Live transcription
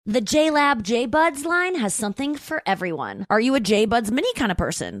The JLab J-Buds line has something for everyone. Are you a J-Buds mini kind of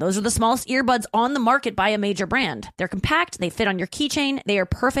person? Those are the smallest earbuds on the market by a major brand. They're compact, they fit on your keychain, they are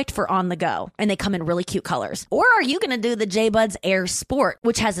perfect for on the go, and they come in really cute colors. Or are you going to do the J-Buds Air Sport,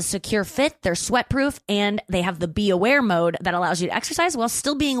 which has a secure fit, they're sweat-proof, and they have the Be Aware mode that allows you to exercise while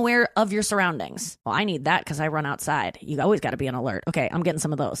still being aware of your surroundings. Well, I need that because I run outside. You always got to be on alert. Okay, I'm getting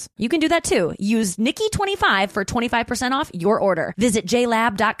some of those. You can do that too. Use Nikki25 for 25% off your order. Visit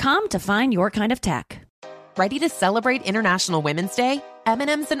JLab.com to find your kind of tech. Ready to celebrate International Women's Day?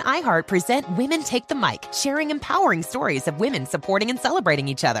 M&M's and iHeart present Women Take the Mic, sharing empowering stories of women supporting and celebrating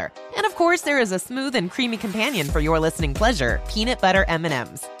each other. And of course, there is a smooth and creamy companion for your listening pleasure, peanut butter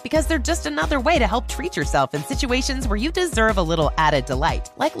M&M's. Because they're just another way to help treat yourself in situations where you deserve a little added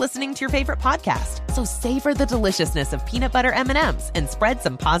delight, like listening to your favorite podcast. So savor the deliciousness of peanut butter M&M's and spread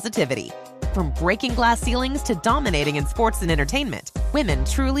some positivity. From breaking glass ceilings to dominating in sports and entertainment, women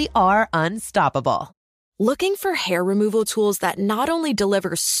truly are unstoppable. Looking for hair removal tools that not only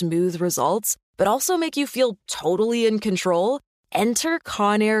deliver smooth results, but also make you feel totally in control? Enter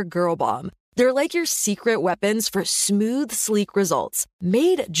Conair Girl Bomb. They're like your secret weapons for smooth, sleek results.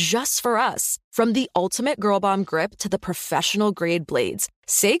 Made just for us. From the ultimate Girl Bomb grip to the professional grade blades,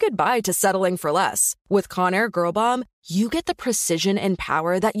 say goodbye to settling for less. With Conair Girl Bomb, you get the precision and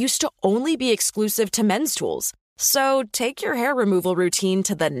power that used to only be exclusive to men's tools. So take your hair removal routine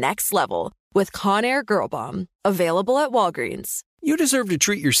to the next level with Conair Girl Bomb. Available at Walgreens. You deserve to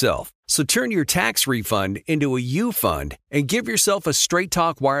treat yourself, so turn your tax refund into a U fund and give yourself a Straight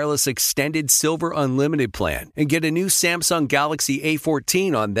Talk Wireless Extended Silver Unlimited plan and get a new Samsung Galaxy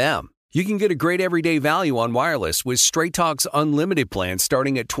A14 on them. You can get a great everyday value on wireless with Straight Talk's Unlimited plan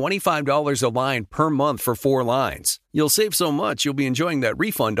starting at $25 a line per month for 4 lines. You'll save so much you'll be enjoying that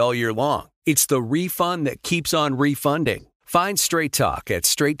refund all year long. It's the refund that keeps on refunding. Find Straight Talk at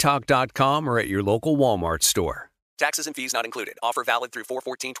straighttalk.com or at your local Walmart store. Taxes and fees not included. Offer valid through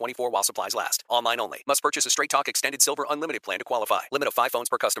 4/14/24 while supplies last. Online only. Must purchase a Straight Talk Extended Silver Unlimited plan to qualify. Limit of 5 phones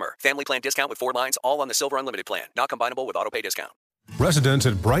per customer. Family plan discount with 4 lines, all on the Silver Unlimited plan. Not combinable with autopay discount. Residents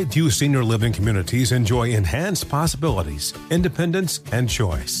at Brightview Senior Living Communities enjoy enhanced possibilities, independence, and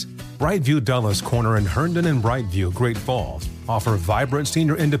choice. Brightview Dulles Corner in Herndon and Brightview, Great Falls, offer vibrant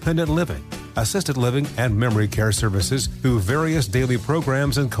senior independent living, assisted living, and memory care services through various daily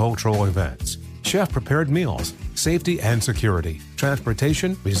programs and cultural events. Chef-prepared meals, safety and security,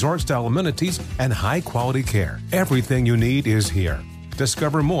 transportation, resort-style amenities, and high-quality care. Everything you need is here.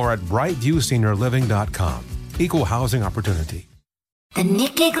 Discover more at brightviewseniorliving.com. Equal housing opportunity. The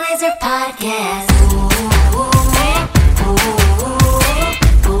Nikki Glazer Podcast.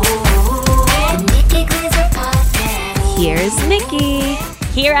 The Nikki Glazer Podcast. Here's Nikki.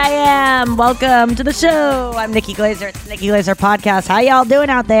 Here I am. Welcome to the show. I'm Nikki Glazer. It's the Nikki Glazer Podcast. How y'all doing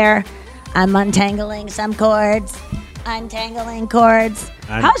out there? I'm untangling some cords. Untangling cords.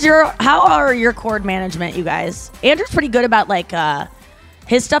 How are your cord management, you guys? Andrew's pretty good about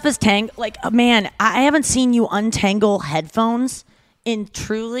his stuff is man, I haven't seen you untangle headphones in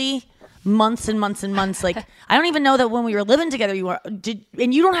truly months and months and months. Like, I don't even know that when we were living together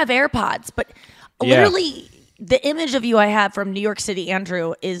and you don't have AirPods, but literally the image of you I have from New York City,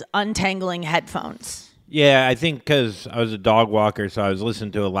 Andrew, is untangling headphones. Yeah, I think because I was a dog walker, so I was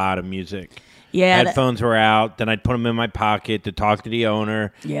listening to a lot of music. Yeah, headphones were out. Then I'd put them in my pocket to talk to the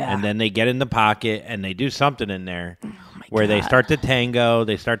owner. Yeah, and then they get in the pocket and they do something in there where they start to tango,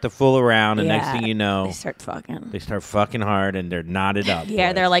 they start to fool around, and next thing you know, they start fucking. They start fucking hard, and they're knotted up. Yeah,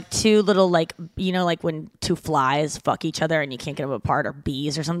 boys. they're like two little like when two flies fuck each other and you can't get them apart, or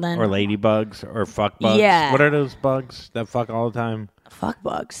bees or something, or ladybugs, or fuck bugs. Yeah, what are those bugs that fuck all the time? Fuck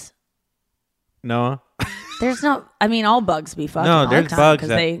bugs. Noah? There's no. I mean, all bugs be fucking. No, there's bugs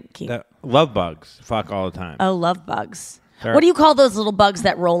that love bugs. Fuck all the time. Oh, love bugs. What do you call those little bugs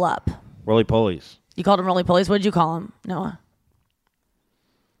that roll up? Roly-polies. You called them roly-polies. What did you call them, Noah?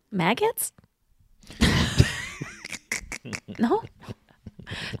 Maggots? No?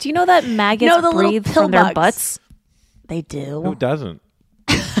 Do you know that maggots breathe from their butts? They do. Who doesn't?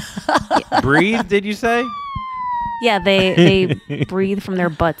 Breathe, did you say? Yeah, they breathe from their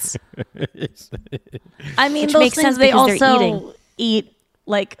butts. I mean, which those makes things sense they because also eat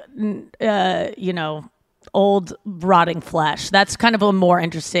like, old rotting flesh. That's kind of a more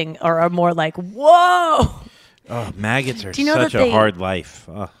interesting, or a more like, whoa. Oh, maggots are such a hard life.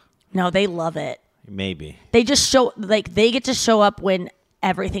 Ugh. No, they love it. Maybe. They just they get to show up when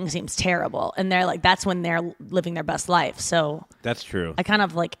everything seems terrible, and they're like, that's when they're living their best life. So that's true. I kind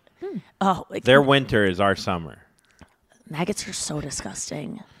of like, their winter is our summer. Maggots are so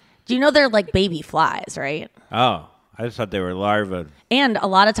disgusting. Do you know they're like baby flies, right? Oh, I just thought they were larvae. And a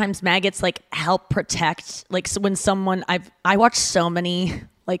lot of times maggots like help protect, like so when someone, I watched so many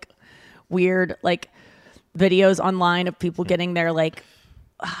like weird like videos online of people getting their like,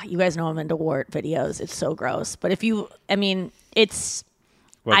 you guys know I'm into wart videos. It's so gross. But I've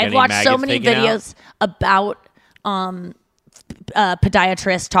watched so many videos about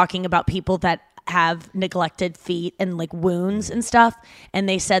podiatrists talking about people that have neglected feet and like wounds and stuff. And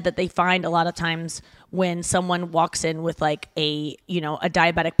they said that they find a lot of times when someone walks in with like a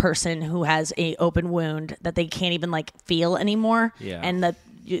diabetic person who has a open wound that they can't even like feel anymore. Yeah. And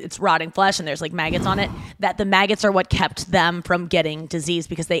it's rotting flesh and there's like maggots on it, that the maggots are what kept them from getting disease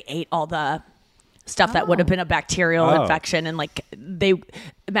because they ate all the stuff that would have been a bacterial infection. And like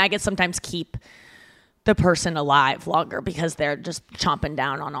maggots sometimes keep the person alive longer because they're just chomping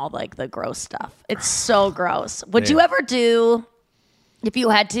down on all like the gross stuff. It's so gross. Would you ever do, if you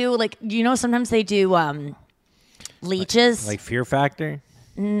had to, like, sometimes they do leeches. Like Fear Factor?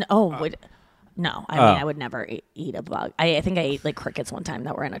 No, I would never eat a bug. I think I ate like crickets one time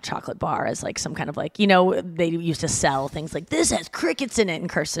that were in a chocolate bar as like some kind of like, they used to sell things like this has crickets in it. And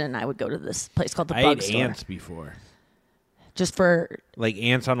Kirsten and I would go to this place called the Bug Store. I ate ants before. Just for like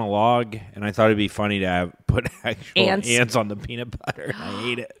ants on a log, and I thought it'd be funny to put actual ants on the peanut butter. And I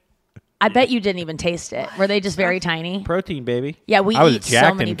ate it. I bet you didn't even taste it. Were they just very tiny? Protein, baby. Yeah, I was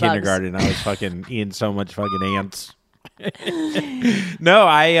jacked in kindergarten. I was fucking eating so much fucking ants. No,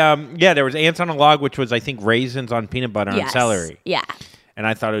 there was ants on a log, which was I think raisins on peanut butter and celery. Yeah. And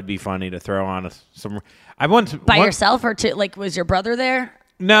I thought it would be funny to throw on some. Yourself or like was your brother there?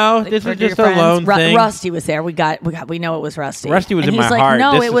 No, like, this was just a lone thing. Rusty was there. We know it was Rusty. Rusty was and in my like, heart.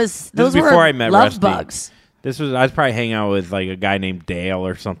 No, those were before I met love Rusty. Bugs. I was probably hanging out with like a guy named Dale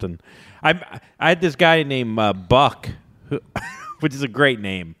or something. I had this guy named Buck, which is a great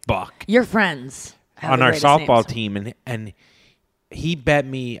name, Buck. Your friends on our softball team, and he bet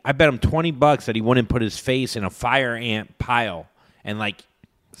me. I bet him $20 that he wouldn't put his face in a fire ant pile and like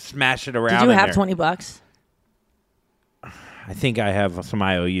smash it around. Did you have $20? I think I have some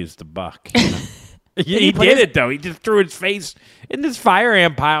IOUs to Buck. He did it though. He just threw his face in this fire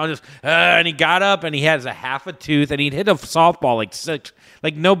ant pile and he got up and he has a half a tooth and he'd hit a softball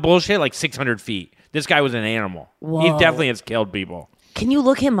like no bullshit, like 600 feet. This guy was an animal. Whoa. He definitely has killed people. Can you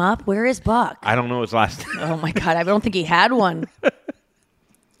look him up? Where is Buck? I don't know his last name. Oh my God, I don't think he had one.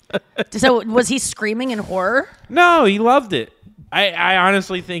 So was he screaming in horror? No, he loved it. I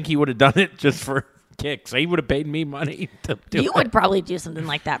honestly think he would have done it just for kicks. He would have paid me money to do it. You would probably do something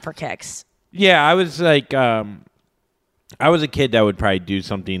like that for kicks. Yeah, I was like, I was a kid that would probably do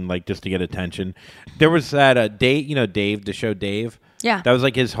something like just to get attention. There was that Dave, the show Dave. Yeah, that was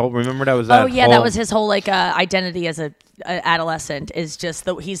like his whole. Remember that was that. Oh yeah, that was his whole like identity as a adolescent. Is just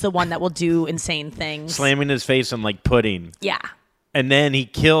he's the one that will do insane things, slamming his face in like pudding. Yeah, and then he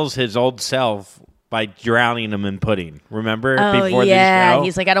kills his old self by drowning him in pudding. Remember? Oh, before yeah. the show?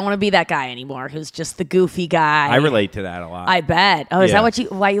 He's like, I don't want to be that guy anymore who's just the goofy guy. I relate to that a lot. I bet. Oh, is that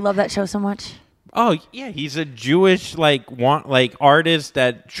why you love that show so much? Oh, yeah. He's a Jewish artist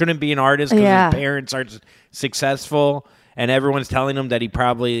that shouldn't be an artist because his parents aren't successful, and everyone's telling him that he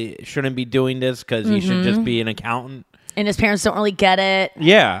probably shouldn't be doing this because he should just be an accountant. And his parents don't really get it.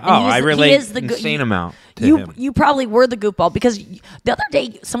 Yeah. I relate insane amount to him. You probably were the goofball because the other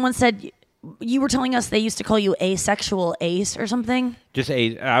day someone said... You were telling us they used to call you asexual ace or something?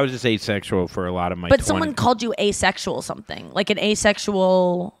 I was just asexual for a lot of my 20s. But someone called you asexual something. Like an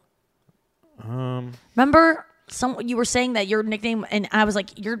asexual... Remember? You were saying that your nickname... And I was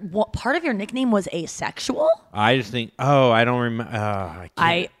like, part of your nickname was asexual? I just think... Oh, I don't remember...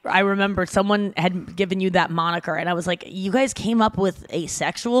 I remember someone had given you that moniker, and I was like, you guys came up with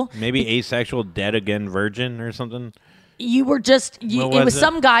asexual? Maybe asexual, dead again, virgin or something? You were just... it was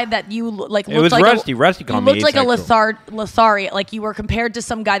some guy that you like. It was like Rusty. Rusty called me asexual. You looked like a Lothari. Like you were compared to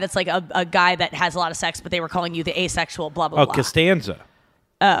some guy that's like a guy that has a lot of sex, but they were calling you the asexual blah, blah, blah. Oh, Costanza.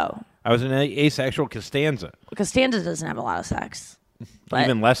 Oh. I was an asexual Costanza. Costanza doesn't have a lot of sex. But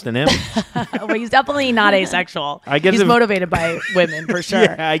even less than him? Well, he's definitely not asexual. I guess he's motivated by women, for sure.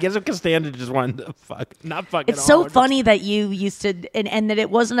 Yeah, I guess if Costanza just wanted to not fucking It's so funny that you used to... And that it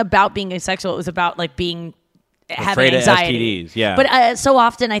wasn't about being asexual. It was about like being... having anxiety. Of STDs, yeah. But so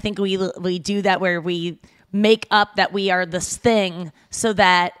often I think we do that where we make up that we are this thing so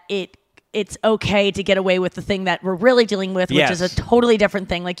that it's okay to get away with the thing that we're really dealing with, which is a totally different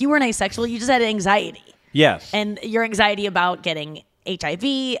thing. Like you weren't asexual, you just had anxiety. Yes. And your anxiety about getting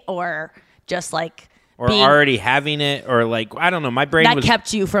HIV or just like or already having it, or like, I don't know. My brain that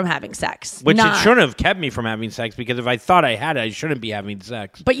kept you from having sex. Which it shouldn't have kept me from having sex, because if I thought I had it, I shouldn't be having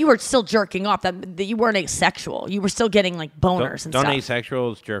sex. But you were still jerking off. That you weren't asexual. You were still getting like boners and stuff. Don't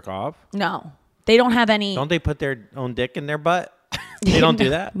asexuals jerk off? No. They don't have any. Don't they put their own dick in their butt? They don't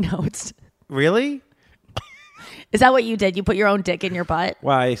do that? No, it's. Really? Is that what you did? You put your own dick in your butt?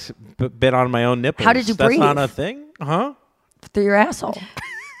 Well, I bit on my own nipples. How did you breathe? That's not a thing? Huh? Through your asshole.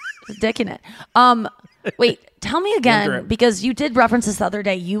 There's a dick in it. Wait, tell me again, because you did reference this the other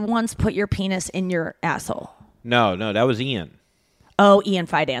day. You once put your penis in your asshole. No, that was Ian. Oh, Ian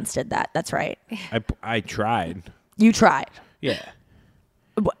Fidance did that. That's right. I tried. You tried. Yeah.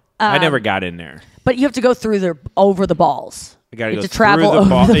 I never got in there. But you have to go through over the balls. I got to go to travel through the over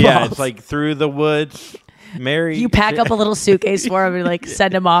balls. the Yeah, balls. it's like through the woods. Mary. You pack up a little suitcase for him and like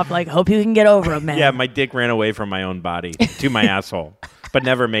send him off. Like, hope you can get over him, man. Yeah, my dick ran away from my own body to my asshole, but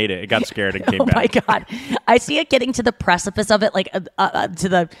never made it. It got scared and came back. Oh my God. I see it getting to the precipice of it, like to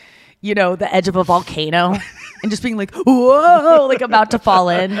the, the edge of a volcano and just being like, whoa, like about to fall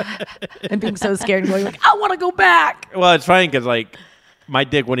in and being so scared and going like, I want to go back. Well, it's funny because like my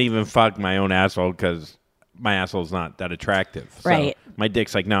dick wouldn't even fuck my own asshole because my asshole's not that attractive. So right. My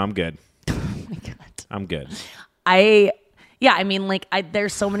dick's like, no, I'm good. Oh my God. I'm good.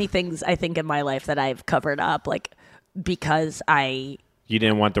 There's so many things I think in my life that I've covered up, like because you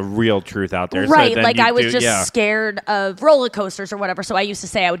didn't want the real truth out there. Right. So like I was scared of roller coasters or whatever. So I used to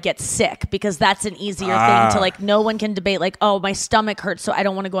say I would get sick because that's an easier thing to like, no one can debate like, oh, my stomach hurts, so I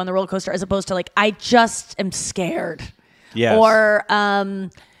don't want to go on the roller coaster, as opposed to like, I just am scared. Yes. Or,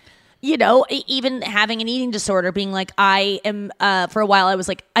 even having an eating disorder, being like, I am, for a while I was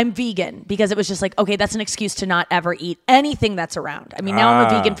like, I'm vegan, because it was just like, okay, that's an excuse to not ever eat anything that's around. I mean, now I'm a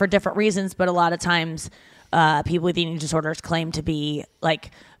vegan for different reasons, but a lot of times people with eating disorders claim to be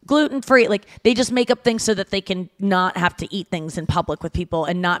like gluten-free. Like they just make up things so that they can not have to eat things in public with people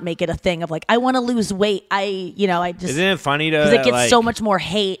and not make it a thing of like, I want to lose weight. I just. Isn't it funny to, because it gets so much more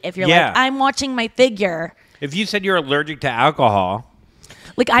hate if you're like, I'm watching my figure. If you said you're allergic to alcohol.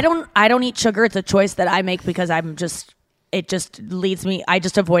 Like I don't eat sugar. It's a choice that I make because it just leads me. I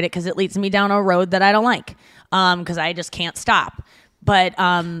just avoid it because it leads me down a road that I don't like. Because I just can't stop. But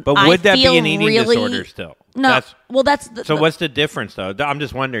would that be an eating disorder still? No. So what's the difference though? I'm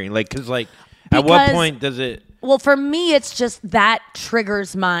just wondering. Like, because at what point does it? Well, for me, it's just that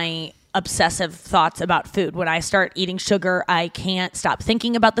triggers my obsessive thoughts about food. When I start eating sugar, I can't stop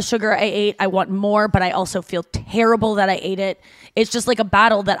thinking about the sugar I ate. I want more, but I also feel terrible that I ate it. It's just like a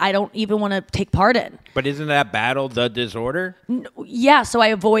battle that I don't even want to take part in. But isn't that battle the disorder? Yeah, so I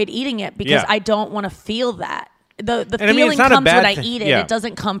avoid eating it because I don't want to feel that. The feeling comes when I eat it. Yeah. It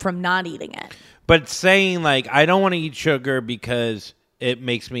doesn't come from not eating it. But saying like, I don't want to eat sugar because it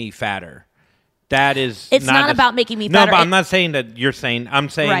makes me fatter. That is. It's not about making me fatter. No, but I'm not saying that you're saying. I'm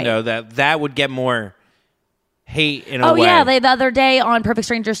saying though that would get more hate in a way. Oh yeah, the other day on Perfect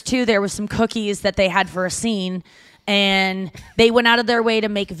Strangers 2, there was some cookies that they had for a scene, and they went out of their way to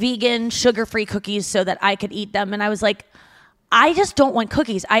make vegan, sugar-free cookies so that I could eat them. And I was like, I just don't want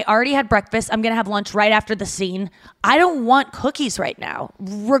cookies. I already had breakfast. I'm gonna have lunch right after the scene. I don't want cookies right now,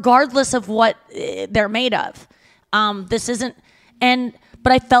 regardless of what they're made of. This isn't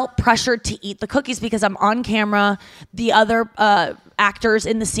But I felt pressured to eat the cookies because I'm on camera. The other actors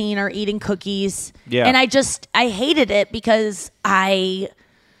in the scene are eating cookies. Yeah. And I hated it because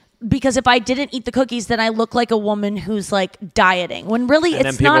if I didn't eat the cookies, then I look like a woman who's like dieting. When really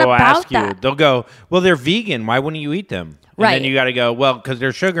it's not about that. They'll go, well, they're vegan. Why wouldn't you eat them? And then you got to go, well, because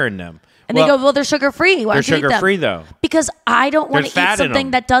there's sugar in them. And they go, well, they're sugar-free. Why don't you eat them? They're sugar-free, though. Because I don't want to eat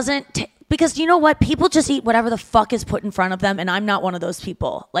something that doesn't... Because you know what? People just eat whatever the fuck is put in front of them, and I'm not one of those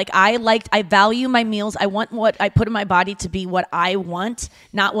people. Like, I value my meals. I want what I put in my body to be what I want,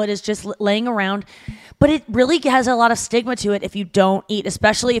 not what is just laying around. But it really has a lot of stigma to it if you don't eat,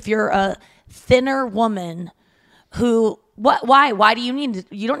 especially if you're a thinner woman who... Why? Why do you need to...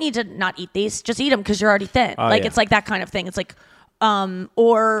 You don't need to not eat these. Just eat them because you're already thin. It's like that kind of thing. It's like...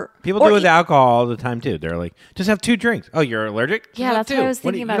 or people do it with alcohol all the time too. They're like, just have 2 drinks. Oh, you're allergic? Yeah, that's what I was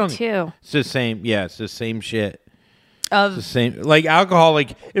thinking about too. It's the same. Yeah, it's the same shit. It's the same. Like alcohol.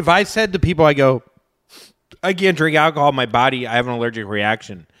 Like if I said to people, I go, I can't drink alcohol. My body, I have an allergic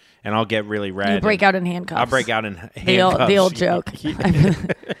reaction, and I'll get really red. You break out in handcuffs. I'll break out in handcuffs. The old joke. People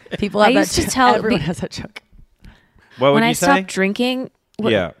have that. Everyone has that joke. What would when you I say? stopped drinking,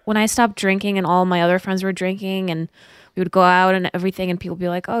 when I stopped drinking, and all my other friends were drinking, and we would go out and everything, and people would be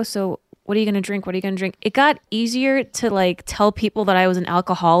like, oh, so what are you going to drink? What are you going to drink? It got easier to like tell people that I was an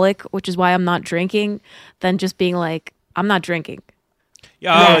alcoholic, which is why I'm not drinking, than just being like, I'm not drinking.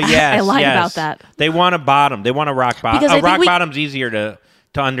 Oh, yes. I lied yes. about that. They want a bottom. They want a rock bottom. Because I A think rock bottom's easier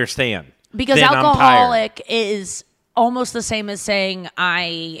to understand. Because than I'm tired. alcoholic is almost the same as saying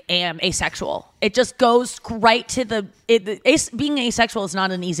I am asexual. It just goes right to being asexual is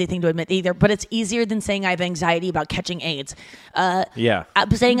not an easy thing to admit either, but it's easier than saying I have anxiety about catching AIDS.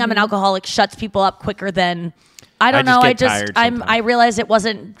 Saying I'm an alcoholic shuts people up quicker than I don't know. I realized it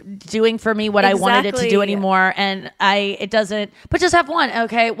wasn't doing for me what I wanted it to do anymore, and it doesn't. But just have one,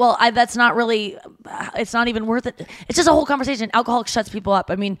 okay? Well, that's not really. It's not even worth it. It's just a whole conversation. Alcohol shuts people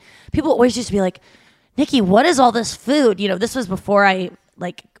up. I mean, people always used to be like, Nikki, what is all this food? This was before I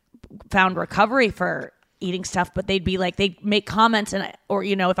found recovery for eating stuff, but they'd make comments or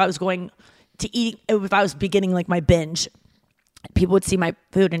if I was going to eat, if I was beginning my binge, people would see my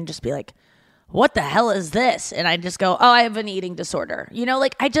food and just be like, what the hell is this? And I'd just go, oh, I have an eating disorder.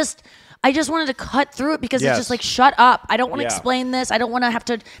 I just wanted to cut through it because it's just shut up. I don't want to explain this. I don't want to have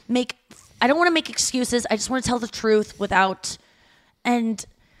to make excuses. I just want to tell the truth without, and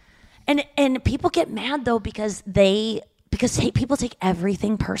people get mad though because people take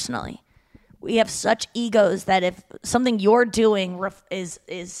everything personally. We have such egos that if something you're doing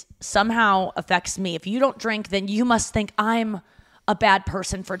is somehow affects me, if you don't drink, then you must think I'm a bad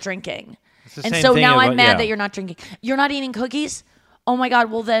person for drinking. And so now I'm mad that you're not drinking. You're not eating cookies? Oh my God.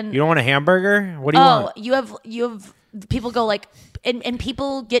 Well then. You don't want a hamburger? What do you want? You have people go and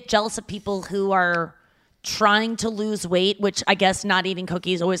people get jealous of people who are trying to lose weight, which I guess not eating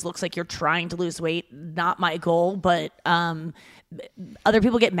cookies always looks like you're trying to lose weight. Not my goal, but other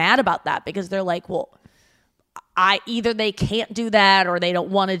people get mad about that because they're like, well, either they can't do that or they don't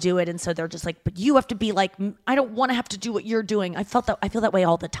want to do it, and so they're just like, but you have to be like, I don't want to have to do what you're doing. I feel that way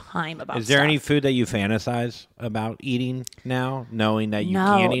all the time about. Is there stuff. any food that you fantasize about eating now, knowing that you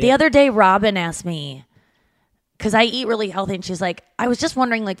can't eat the it? other day, Robin asked me, because I eat really healthy, and she's like, I was just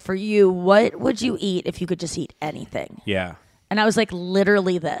wondering, for you, what would you eat if you could just eat anything? Yeah. And I was like,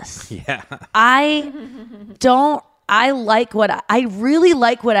 literally this. Yeah. I really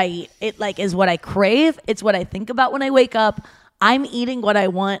like what I eat. It is what I crave. It's what I think about when I wake up. I'm eating what I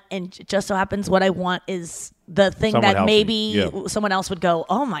want, and it just so happens what I want is the thing that maybe someone else would go,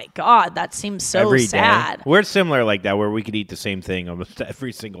 oh my God, that seems so every sad. Day. We're similar like that, where we could eat the same thing almost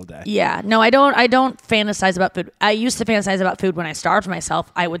every single day. Yeah. No, I don't fantasize about food. I used to fantasize about food when I starved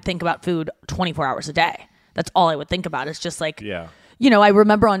myself. I would think about food 24 hours a day. That's all I would think about. It's just I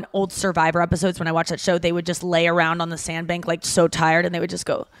remember on old Survivor episodes when I watched that show, they would just lay around on the sandbank so tired, and they would just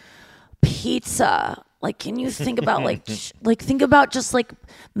go, pizza. Can you think about think about just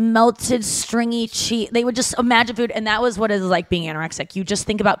melted stringy cheese? They would just imagine food, and that was what it was like being anorexic. You just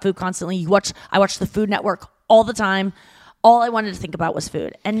think about food constantly. I watched the Food Network all the time. All I wanted to think about was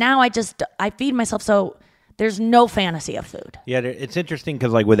food, and now I feed myself, so there's no fantasy of food. Yeah, it's interesting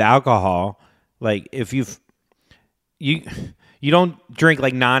because with alcohol, if you don't drink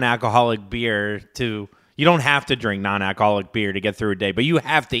non-alcoholic beer you don't have to drink non-alcoholic beer to get through a day, but you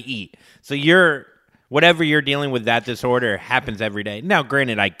have to eat. So whatever you're dealing with, that disorder happens every day. Now,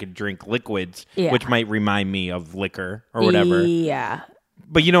 granted, I could drink liquids, which might remind me of liquor or whatever. Yeah.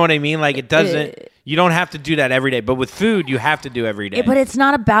 But you know what I mean? It doesn't, you don't have to do that every day. But with food, you have to do every day. But it's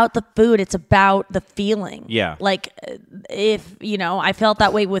not about the food. It's about the feeling. Yeah. If, I felt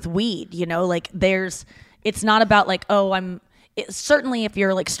that way with weed, it's not about certainly if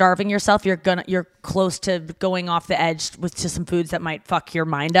you're starving yourself, you're close to going off the edge to some foods that might fuck your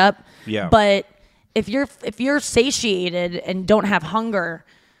mind up. Yeah. But if you're satiated and don't have hunger,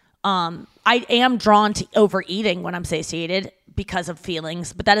 I am drawn to overeating when I'm satiated because of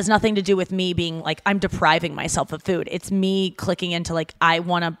feelings, but that has nothing to do with me being I'm depriving myself of food. It's me clicking into I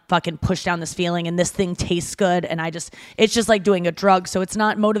want to fucking push down this feeling, and this thing tastes good, and it's just like doing a drug. So it's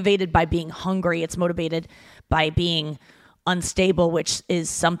not motivated by being hungry. It's motivated by being unstable, which is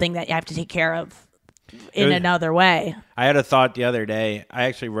something that you have to take care of in another way. I had a thought the other day. I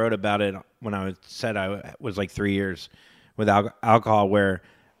actually wrote about it when I said I was 3 years without alcohol, where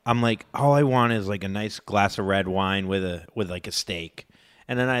I'm all I want is a nice glass of red wine with a steak.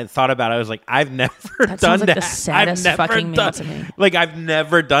 And then I thought about it. I was I've never done that. The saddest fucking meal to me. I've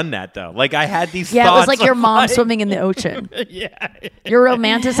never done that though. I had these thoughts. Yeah, it was your mom swimming in the ocean. Yeah. You're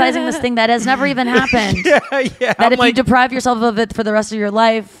romanticizing this thing that has never even happened. Yeah. That if you deprive yourself of it for the rest of your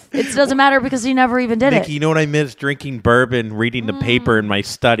life, it doesn't matter because you never even did Nikki, it. you know what I miss? Drinking bourbon, reading the paper in my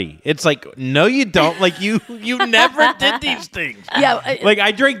study. It's no, you don't. You never did these things. Yeah.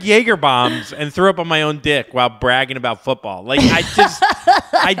 I drank Jaeger bombs and threw up on my own dick while bragging about football.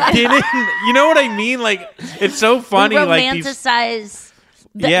 I didn't. You know what I mean? It's so funny. We romanticize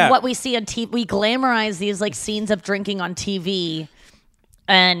what we see on TV. We glamorize these scenes of drinking on TV,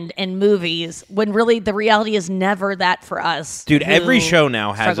 and in movies, when really the reality is never that for us. Dude, who every show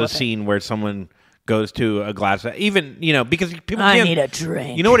now has struggle a with it. scene where someone goes to a glass, even, because people I can't. need a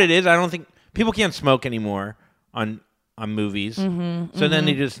drink. You know what it is? I don't think people can't smoke anymore on movies. So then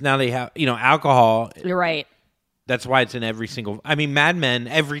they have, alcohol. You're right. That's why it's in every single. I mean, Mad Men.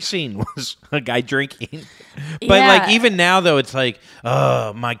 Every scene was a guy drinking. But Yeah. even now, though, it's like,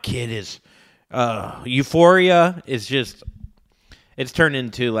 oh, my kid is. Euphoria is just. It's turned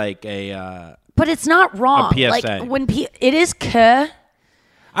into like a. But it's not wrong. A PSA. Like when it is que.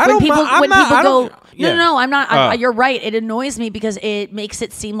 I don't. People I'm not, go, I don't, yeah. no, I'm not. You're right. It annoys me because it makes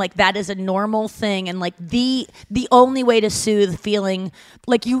it seem like that is a normal thing, and like the only way to soothe feeling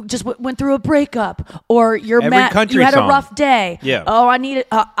like you just went through a breakup or you're Every mad, country you had song. a rough day. Yeah. Oh, I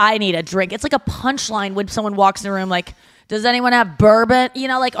need a drink. It's like a punchline when someone walks in the room like, does anyone have bourbon?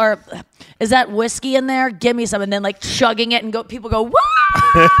 Or is that whiskey in there? Give me some. And then like chugging it and people go, woo!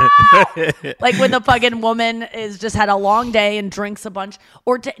 Like when the fucking woman is just had a long day and drinks a bunch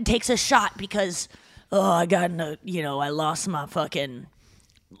or takes a shot because, I got I lost my fucking.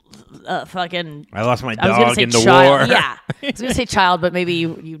 I lost my I was gonna dog say in the child. war. Yeah, I was gonna say child, but maybe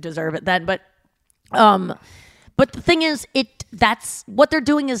you deserve it then. But the thing is, that's what they're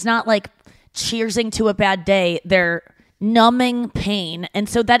doing is not like cheersing to a bad day. They're numbing pain, and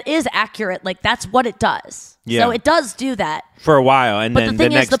so that is accurate. Like that's what it does. Yeah. So it does do that. For a while, and But then the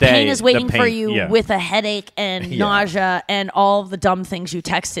thing next is, the day, pain is waiting the for pain- you yeah. with a headache and Yeah. nausea and all of the dumb things you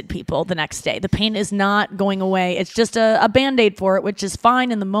texted people the next day. The pain is not going away. It's just a Band-Aid for it, which is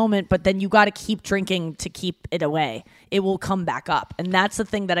fine in the moment, but then you got to keep drinking to keep it away. It will come back up. And that's the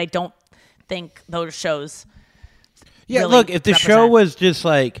thing that I don't think those shows Yeah, really look, if the show represent. was just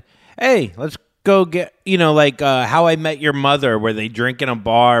like, hey, let's go get, like How I Met Your Mother, where they drink in a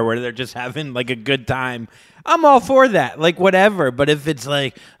bar, where they're just having like a good time, I'm all for that, like whatever. But if it's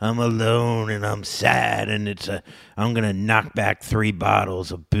like, I'm alone and I'm sad and I'm going to knock back 3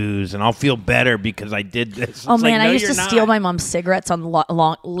 bottles of booze and I'll feel better because I did this. Oh It's man, like, no, I used to you're steal not. my mom's cigarettes on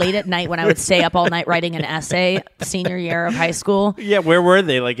late at night when I would stay up all night writing an essay senior year of high school. Yeah, where were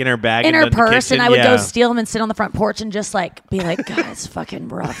they? Like in her bag? In in her the purse, kitchen? and I would go Yeah. steal them and sit on the front porch and just like be like, God, it's fucking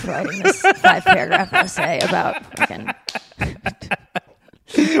rough writing this 5-paragraph essay about fucking.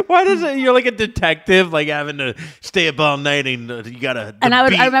 Why does it? You're like a detective, like having to stay up all night, and you gotta. And I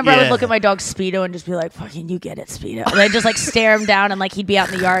remember I would look at at my dog Speedo and just be like, "Fucking, you get it, Speedo." And I'd just like stare him down, and like he'd be out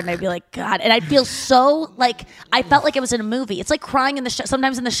in the yard, and I'd be like, "God," and I'd feel so like I felt like it was in a movie. It's like crying in the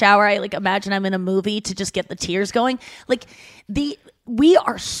sometimes in the shower. I like imagine I'm in a movie to just get the tears going. Like we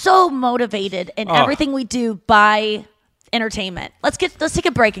are so motivated in everything we do by entertainment. Let's take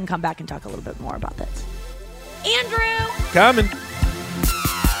a break and come back and talk a little bit more about this. Andrew, coming.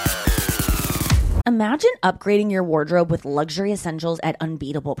 imagine upgrading your wardrobe with luxury essentials at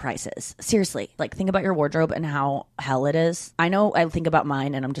unbeatable prices. Seriously, like think about your wardrobe and how hell it is. I know I think about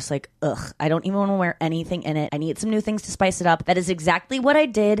mine and I'm just like, ugh, I don't even want to wear anything in it. I need some new things to spice it up. That is exactly what I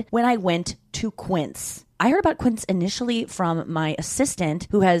did when I went to Quince. I heard about Quince initially from my assistant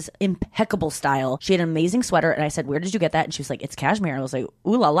who has impeccable style. She had an amazing sweater and I said, where did you get that? And she was like, it's cashmere. I was like,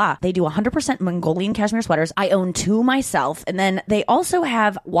 ooh la la. They do 100% Mongolian cashmere sweaters. I own 2 myself. And then they also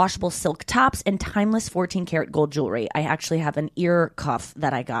have washable silk tops and timeless 14 karat gold jewelry. I actually have an ear cuff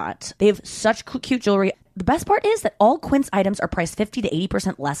that I got. They have such cute jewelry. The best part is that all Quince items are priced 50 to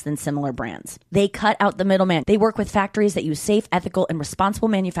 80% less than similar brands. They cut out the middleman. They work with factories that use safe, ethical, and responsible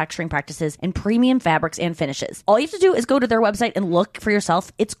manufacturing practices and premium fabrics and finishes. All you have to do is go to their website and look for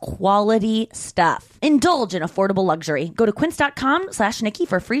yourself. It's quality stuff. Indulge in affordable luxury. Go to quince.com/Nikki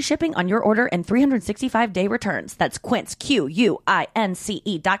for free shipping on your order and 365-day returns. That's Quince,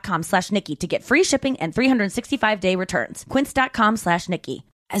 QUINCE.com/Nikki to get free shipping and 365-day returns. Quince.com/Nikki.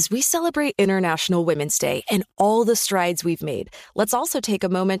 As we celebrate International Women's Day and all the strides we've made, let's also take a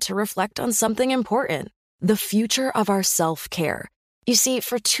moment to reflect on something important: the future of our self-care. You see,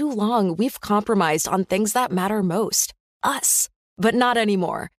 for too long, we've compromised on things that matter most, us. But not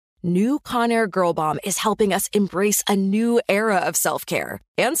anymore. New Conair Girl Bomb is helping us embrace a new era of self-care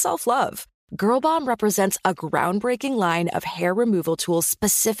and self-love. Girl Bomb represents a groundbreaking line of hair removal tools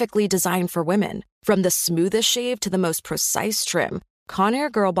specifically designed for women. From the smoothest shave to the most precise trim,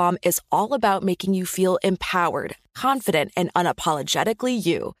 Conair Girl Bomb is all about making you feel empowered, confident, and unapologetically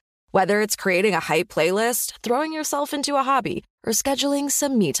you. Whether it's creating a hype playlist, throwing yourself into a hobby, or scheduling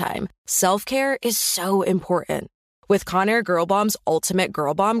some me time, self-care is so important. With Conair Girl Bomb's ultimate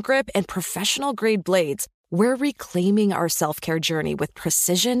Girl Bomb grip and professional-grade blades, we're reclaiming our self-care journey with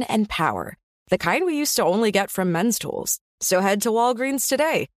precision and power, the kind we used to only get from men's tools. So head to Walgreens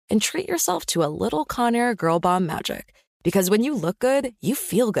today and treat yourself to a little Conair Girl Bomb magic. Because when you look good, you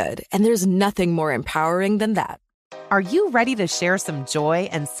feel good, and there's nothing more empowering than that. Are you ready to share some joy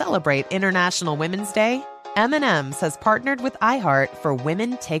and celebrate International Women's Day? M&M's has partnered with iHeart for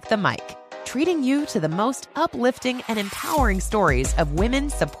Women Take the Mic, treating you to the most uplifting and empowering stories of women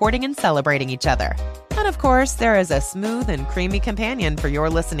supporting and celebrating each other. And of course, there is a smooth and creamy companion for your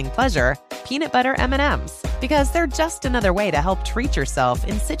listening pleasure, peanut butter M&Ms, because they're just another way to help treat yourself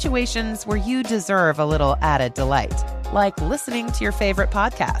in situations where you deserve a little added delight, like listening to your favorite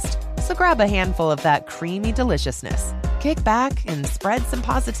podcast. So grab a handful of that creamy deliciousness. Kick back and spread some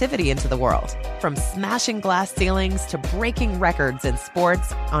positivity into the world. From smashing glass ceilings to breaking records in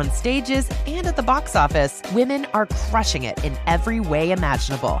sports, on stages, and at the box office, women are crushing it in every way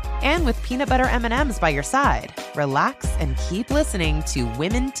imaginable. And with peanut butter M&Ms by your side, relax and keep listening to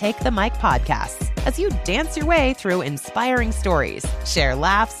Women Take the Mic podcasts as you dance your way through inspiring stories, share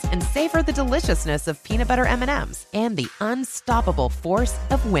laughs, and savor the deliciousness of peanut butter M&Ms and the unstoppable force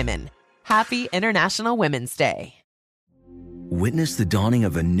of women. Happy International Women's Day. Witness the dawning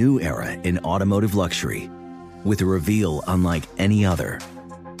of a new era in automotive luxury with a reveal unlike any other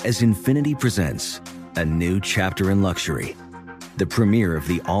as Infiniti presents a new chapter in luxury, the premiere of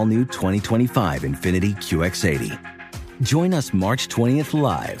the all-new 2025 Infiniti QX80. Join us March 20th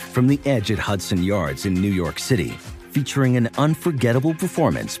live from the Edge at Hudson Yards in New York City, featuring an unforgettable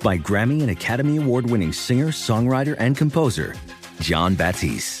performance by Grammy and Academy Award-winning singer, songwriter, and composer Jon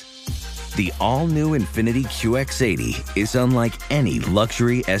Batiste. The all-new Infiniti QX80 is unlike any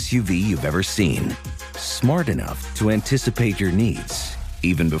luxury SUV you've ever seen. Smart enough to anticipate your needs,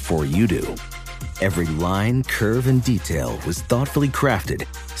 even before you do. Every line, curve, and detail was thoughtfully crafted,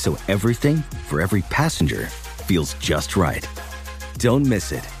 so everything for every passenger feels just right. Don't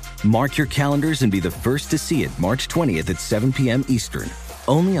miss it. Mark your calendars and be the first to see it March 20th at 7 p.m. Eastern,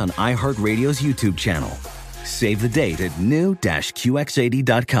 only on iHeartRadio's YouTube channel. Save the date at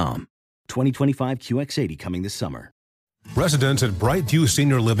new-QX80.com. 2025 QX80 coming this summer. Residents at Brightview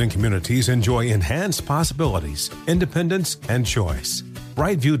Senior Living Communities enjoy enhanced possibilities, independence, and choice.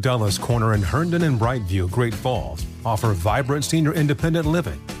 Brightview Dulles Corner in Herndon and Brightview, Great Falls, offer vibrant senior independent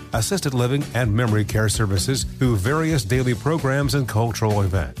living, assisted living, and memory care services through various daily programs and cultural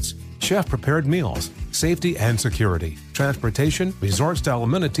events. Chef-prepared meals, safety and security, transportation, resort-style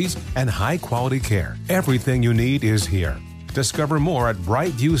amenities, and high-quality care. Everything you need is here. Discover more at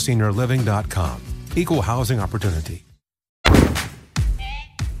brightviewseniorliving.com. Equal housing opportunity.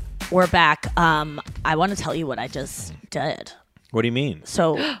 We're back. I want to tell you what I just did. What do you mean?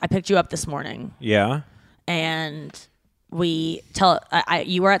 So I picked you up this morning. Yeah. And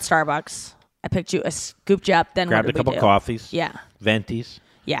you were at Starbucks. I picked you, scooped you up. Then grabbed a couple coffees. Yeah. Ventis.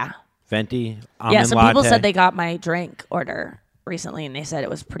 Yeah. Venti. Yeah. Some latte. people said they got my drink order recently, and they said it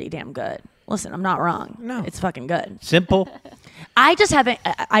was pretty damn good. Listen, I'm not wrong. No. It's fucking good. Simple. I do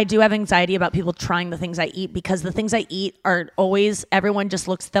have anxiety about people trying the things I eat, because the things I eat are always, everyone just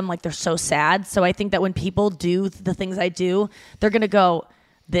looks at them like they're so sad. So I think that when people do the things I do, they're going to go,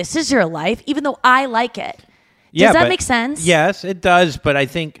 this is your life, even though I like it. Does that make sense? Yes, it does. But I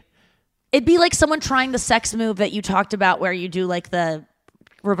think it'd be like someone trying the sex move that you talked about, where you do like the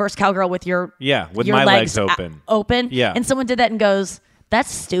reverse cowgirl with your with your my legs open. Yeah. And someone did that and goes, that's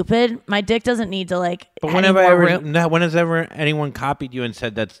stupid. My dick doesn't need to like. But when has ever anyone copied you and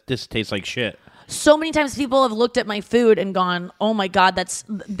said that this tastes like shit? So many times people have looked at my food and gone, oh my God,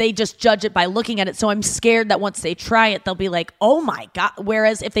 they just judge it by looking at it. So I'm scared that once they try it, they'll be like, oh my God.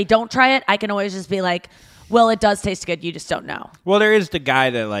 Whereas if they don't try it, I can always just be like, well, it does taste good. You just don't know. Well, there is the guy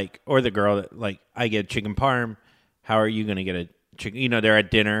that or the girl that I get chicken parm. How are you going to get a chicken? They're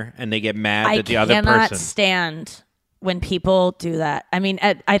at dinner and they get mad that the other person. I cannot stand when people do that. I mean,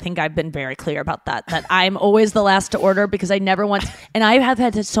 I think I've been very clear about that I'm always the last to order, because I never want, and I have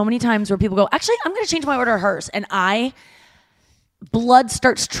had so many times where people go, actually, I'm going to change my order to hers. And blood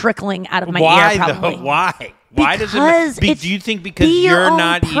starts trickling out of my ear. Probably. Though? Why? Why does it? Do you think because you're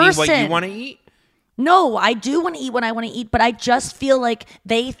not eating what you want to eat? No, I do want to eat what I want to eat, but I just feel like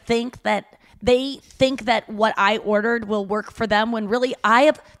they think that what I ordered will work for them, when really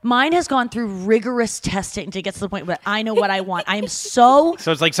mine has gone through rigorous testing to get to the point where I know what I want. I am so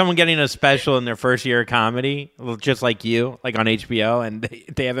it's like someone getting a special in their first year of comedy, just like you, like on HBO, and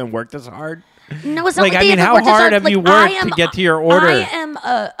they haven't worked as hard. No, it's not like how hard have you worked to get to your order? I am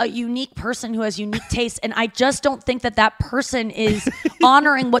a unique person who has unique tastes, and I just don't think that person is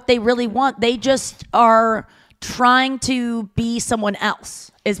honoring what they really want. They just are trying to be someone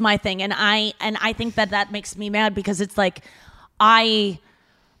else is my thing. And I think that makes me mad, because it's like, it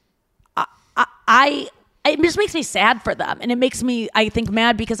just makes me sad for them. And it makes me, I think,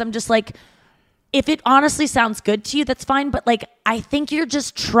 mad, because I'm just like, if it honestly sounds good to you, that's fine. But like, I think you're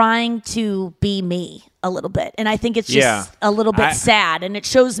just trying to be me a little bit. And I think it's just a little bit sad. And it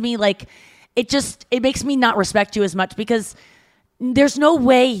shows me like, it makes me not respect you as much because there's no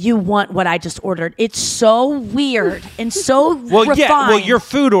way you want what I just ordered. It's so weird and so refined. Yeah. Well, your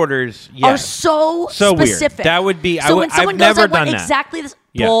food orders are so specific. Weird. That would be. So when someone I've goes, never I want done that. exactly this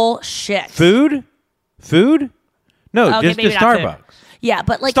bullshit. Food? No, okay, just the Starbucks. Food. Yeah,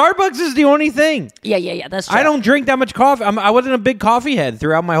 but like Starbucks is the only thing. Yeah. That's true. I don't drink that much coffee. I wasn't a big coffee head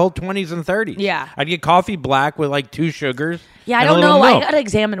throughout my whole 20s and 30s. Yeah. I'd get coffee black with like 2 sugars. Yeah, I don't know. I got to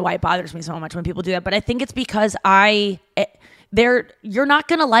examine why it bothers me so much when people do that. But I think it's because you're not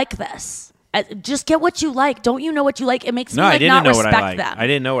going to like this. Just get what you like. Don't you know what you like? It makes me like not respect them. I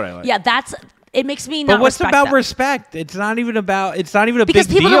didn't know what I liked. Yeah, it makes me not. But what's respect about them. respect? It's not even a because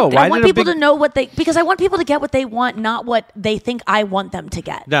big deal. I want people to know what they because I want people to get what they want, not what they think I want them to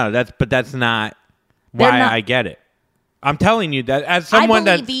get. No, that's not why I get it. I'm telling you that as someone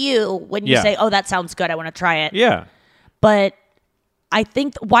I believe you when you say, "Oh, that sounds good. I want to try it." Yeah. But I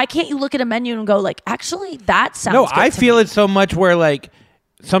think why can't you look at a menu and go like, "Actually, that sounds good." No, I feel it so much where like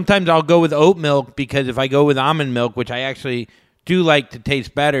sometimes I'll go with oat milk because if I go with almond milk, which I actually do like to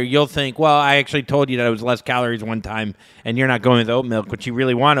taste better, you'll think, well, I actually told you that it was less calories one time and you're not going with oat milk, but you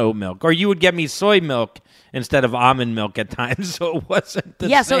really want oat milk. Or you would get me soy milk instead of almond milk at times, so it wasn't the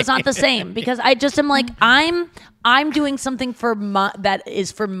same. So it's not the same because I just am like, I'm doing something that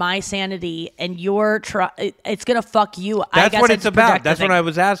is for my sanity and it's going to fuck you. That's what it's about. That's what I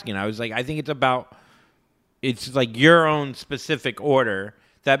was asking. I was like, I think it's like your own specific order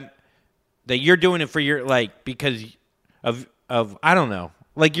that you're doing it for your, like, because of I don't know,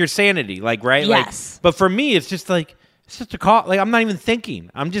 like your sanity, like, right? Yes. Like, but for me, it's just like, it's just a call. Like, I'm not even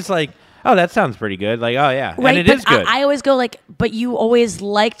thinking. I'm just like, oh, that sounds pretty good. Like, oh yeah. Right, and it is good. I always go like, but you always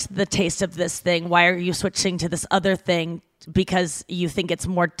liked the taste of this thing. Why are you switching to this other thing? Because you think it's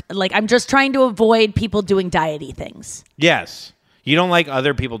more like, I'm just trying to avoid people doing diety things. Yes. You don't like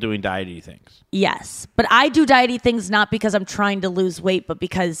other people doing diety things. Yes. But I do diety things not because I'm trying to lose weight, but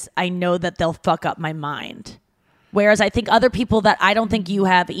because I know that they'll fuck up my mind. Whereas I think other people that I don't think you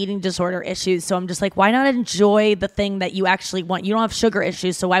have eating disorder issues. So I'm just like, why not enjoy the thing that you actually want? You don't have sugar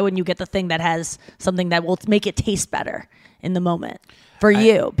issues. So why wouldn't you get the thing that has something that will make it taste better in the moment for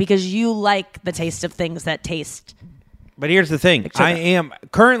you? Because you like the taste of things that taste. But here's the thing.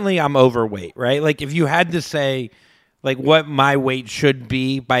 I'm overweight, right? Like if you had to say like what my weight should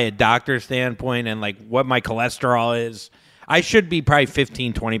be by a doctor's standpoint and like what my cholesterol is, I should be probably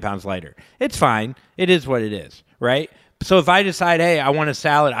 15, 20 pounds lighter. It's fine. It is what it is. Right? So if I decide, hey, I want a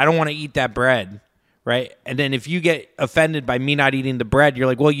salad, I don't want to eat that bread, right? And then if you get offended by me not eating the bread, you're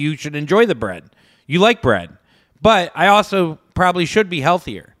like, well, you should enjoy the bread. You like bread. But I also probably should be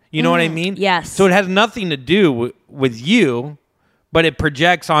healthier. You know what I mean? Yes. So it has nothing to do with you, but it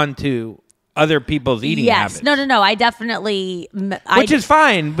projects onto other people's eating habits. No. I definitely... Which is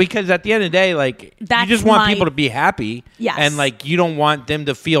fine, because at the end of the day, like, you just want people to be happy. Yes. And, like, you don't want them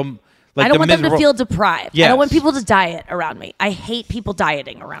to feel... Like I don't want them to feel deprived. Yes. I don't want people to diet around me. I hate people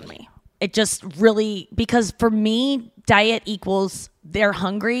dieting around me. It just really, because for me, diet equals they're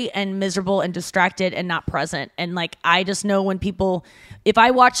hungry and miserable and distracted and not present. And like, I just know when people, if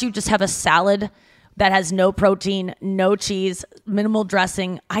I watch you just have a salad that has no protein, no cheese, minimal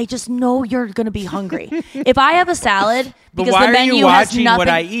dressing, I just know you're going to be hungry. If I have a salad, because why the menu are you has watching nothing, what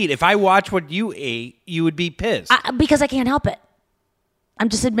I eat? If I watch what you ate, you would be pissed. Because I can't help it. I'm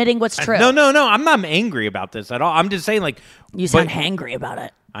just admitting what's true. No. I'm not angry about this at all. I'm just saying, like... You sound hangry about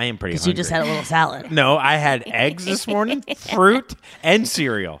it. I am pretty hungry. Because you just had a little salad. No, I had eggs this morning, fruit, and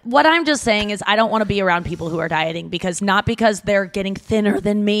cereal. What I'm just saying is I don't want to be around people who are dieting not because they're getting thinner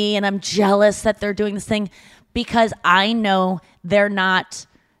than me and I'm jealous that they're doing this thing, because I know they're not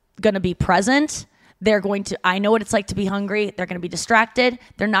going to be present. I know what it's like to be hungry. They're going to be distracted.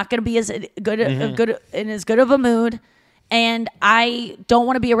 They're not going to be as good in as good of a mood. And I don't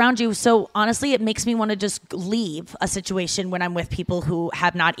want to be around you. So honestly, it makes me want to just leave a situation when I'm with people who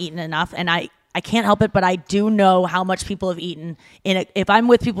have not eaten enough. And I can't help it, but I do know how much people have eaten. If I'm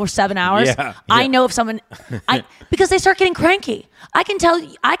with people for 7 hours, I know if someone, because they start getting cranky. I can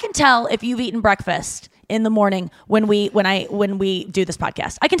tell if you've eaten breakfast in the morning when we do this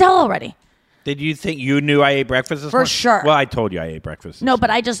podcast. I can tell already. Did you think you knew I ate breakfast this morning? For sure. Well, I told you I ate breakfast. No, but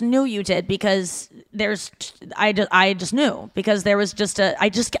I just knew you did because I just knew because there was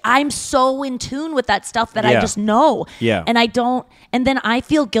I'm so in tune with that stuff that I just know. Yeah. And then I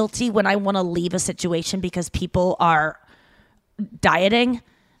feel guilty when I want to leave a situation because people are dieting,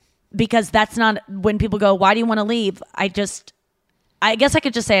 because that's not when people go, why do you want to leave? I guess I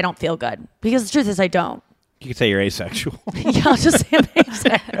could just say I don't feel good because the truth is I don't. You could say you're asexual. Yeah, I'll just say I'm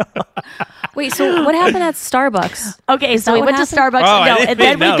asexual. Wait, so what happened at Starbucks? Okay, so we went to Starbucks. Oh, and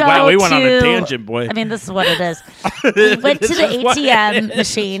then we go wow, we went to, on a tangent, boy. I mean, this is what it is. We went to the ATM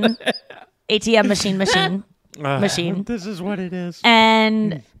machine. ATM machine. This is what it is.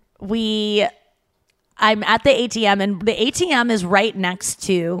 And I'm at the ATM, and the ATM is right next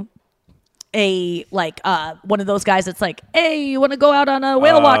to a one of those guys that's like, hey, you want to go out on a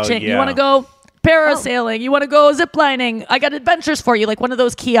whale watching? Yeah. You want to go parasailing? You want to go ziplining? I got adventures for you, like one of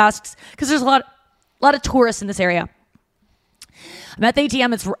those kiosks, because there's a lot of tourists in this area. I'm at the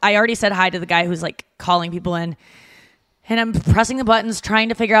ATM. I already said hi to the guy who's like calling people in, and I'm pressing the buttons, trying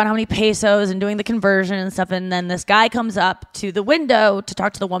to figure out how many pesos and doing the conversion and stuff. And then this guy comes up to the window to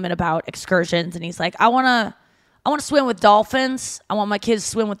talk to the woman about excursions, and he's like, I want to swim with dolphins. I want my kids to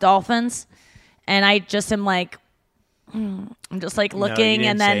swim with dolphins. And I just am like, I'm just like looking, No, you didn't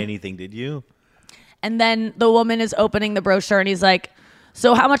and then say anything, did you? And then the woman is opening the brochure, and he's like,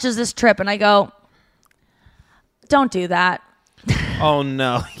 so how much is this trip? And I go, don't do that. Oh,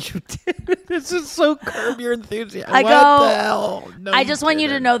 no. You did. This is so Curb Your Enthusiasm. I what go, the hell? No, I just want you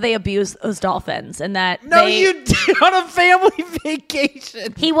to know they abuse those dolphins, and that No, you did on a family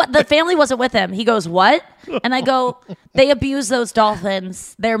vacation. The family wasn't with him. He goes, what? And I go, they abuse those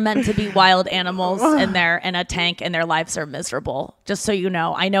dolphins. They're meant to be wild animals, and they're in a tank, and their lives are miserable. Just so you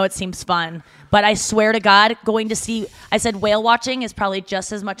know. I know it seems fun, but I swear to God, I said whale watching is probably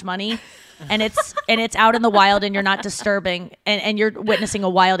just as much money. And it's out in the wild, and you're not disturbing, and you're witnessing a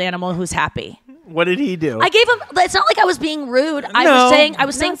wild animal who's happy. What did he do? I gave him. It's not like I was being rude. I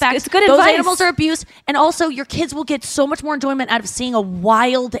was saying facts. It's good Those advice. animals are abused, and also your kids will get so much more enjoyment out of seeing a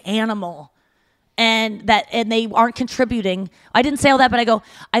wild animal, and they aren't contributing. I didn't say all that, but I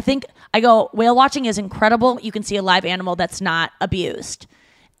go. Whale watching is incredible. You can see a live animal that's not abused,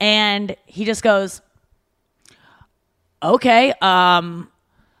 and he just goes, okay.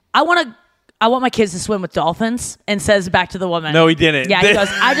 I want my kids to swim with dolphins, and says back to the woman. No, he didn't. Yeah, he goes,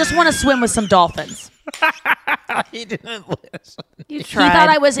 I just want to swim with some dolphins. He didn't listen. He thought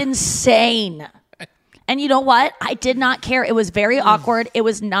I was insane. And you know what? I did not care. It was very awkward. It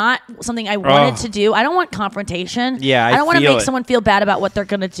was not something I wanted to do. I don't want confrontation. Yeah, I don't want to feel make it. someone feel bad about what they're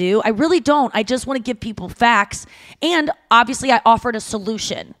going to do. I really don't. I just want to give people facts. And obviously, I offered a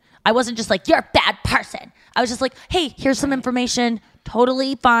solution. I wasn't just like, you're a bad person. I was just like, hey, here's some information.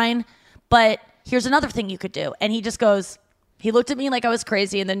 Totally fine. But here's another thing you could do. And he just goes, he looked at me like I was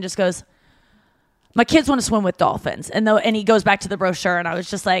crazy, and then just goes, my kids want to swim with dolphins. And he goes back to the brochure, and I was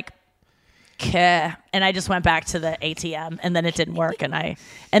just like, "Keh." And I just went back to the ATM, and then it didn't work.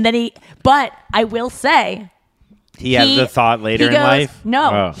 But I will say, he has the thought later in life?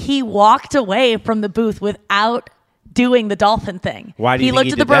 No, he walked away from the booth without doing the dolphin thing. Why do you he think looked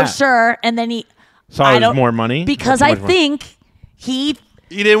he at the did that? brochure, and then he saw there was more money? Because I think he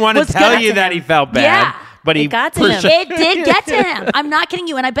didn't want to tell you that he felt bad. Yeah. But he got to him. It did get to him. I'm not kidding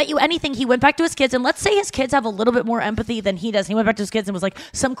you. And I bet you anything, he went back to his kids. And let's say his kids have a little bit more empathy than he does. He went back to his kids and was like,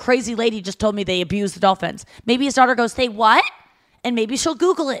 some crazy lady just told me they abuse the dolphins. Maybe his daughter goes, they what? And maybe she'll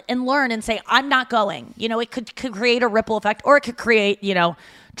Google it and learn and say, I'm not going. You know, it could create a ripple effect, or it could create,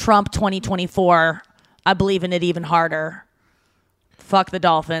 Trump 2024. I believe in it even harder. Fuck the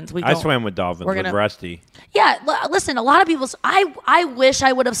dolphins. I swam with dolphins with Rusty. Yeah, listen, a lot of people, I wish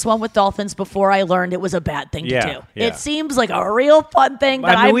I would have swum with dolphins before I learned it was a bad thing to do. Yeah. It seems like a real fun thing,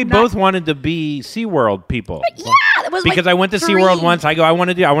 but we both wanted to be SeaWorld people. Yeah, that was because my I went to dream. SeaWorld once. I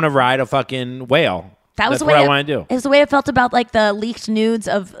want to ride a fucking whale. That's what I want to do. It's the way I felt about like the leaked nudes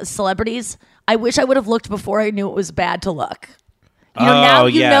of celebrities. I wish I would have looked before I knew it was bad to look. Now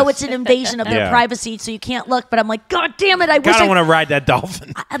you know it's an invasion of their privacy, so you can't look. But I'm like, God damn it! I wish I want to ride that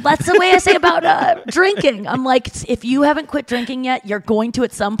dolphin. That's the way I say about drinking. I'm like, if you haven't quit drinking yet, you're going to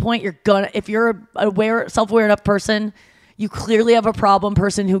at some point. If you're a self-aware enough person, you clearly have a problem.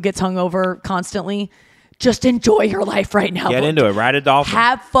 Person who gets hungover constantly. Just enjoy your life right now. Get into it. Ride a dolphin.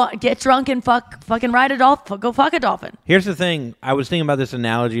 Have fun. Get drunk and fucking ride a dolphin. Go fuck a dolphin. Here's the thing. I was thinking about this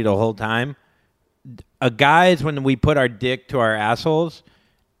analogy the whole time. Guys, when we put our dick to our assholes,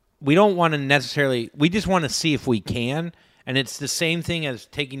 we don't want to necessarily, we just want to see if we can. And it's the same thing as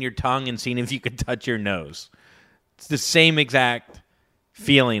taking your tongue and seeing if you can touch your nose. It's the same exact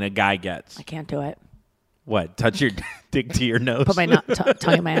feeling a guy gets. I can't do it. What? Touch your dick to your nose? Put my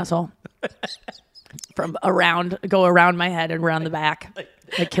tongue in my asshole. Go around my head and around the back.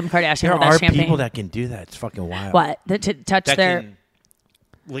 Like Kim Kardashian There with that are champagne. people that can do that. It's fucking wild. What? To touch that their... can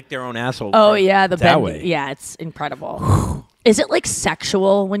lick their own asshole. Oh, yeah. that way. Yeah, it's incredible. Is it like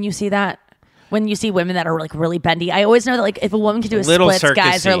sexual when you see that? when you see women that are like really bendy. I always know that like if a woman can do a Little splits,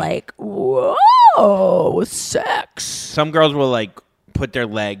 guys circusy. are like, whoa, sex. Some girls will like put their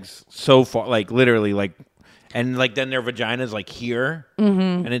legs so far, like literally, like, and like then their vagina's like here,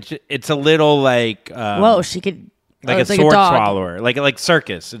 and it's a little like Whoa, she could like a it's sword dog. swallower, like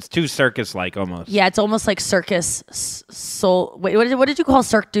circus. It's too circus like almost. Yeah, it's almost like circus soul. Wait, what did you call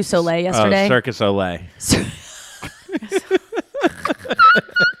Cirque du Soleil yesterday? Circus Olay.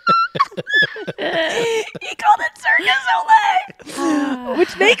 He called it Circus Soleil,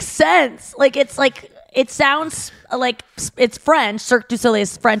 which makes sense. Like it sounds like it's French. Cirque du Soleil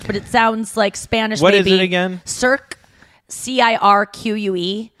is French, but it sounds like Spanish. What is maybe. it again? Cirque,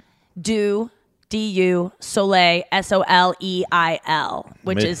 CIRQUE, du Soleil, SOLEIL,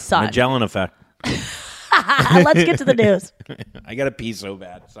 which is sun. Magellan effect. Let's get to the news. I got to pee so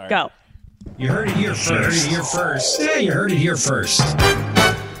bad. Sorry. Go. You heard it here first. Yeah, you heard it here first.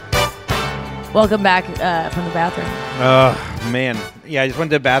 Welcome back from the bathroom. Oh, man. Yeah, I just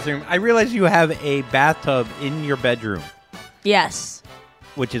went to the bathroom. I realized you have a bathtub in your bedroom, Yes.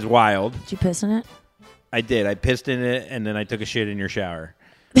 which is wild. Did you piss in it? I did. I pissed in it, and then I took a shit in your shower.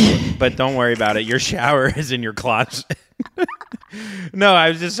 But don't worry about it. Your shower is in your closet. No, I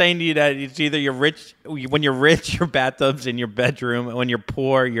was just saying to you that it's either you're rich. When you're rich, your bathtub's in your bedroom. And when you're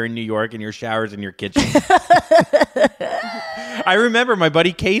poor, you're in New York, and your shower's in your kitchen. I remember my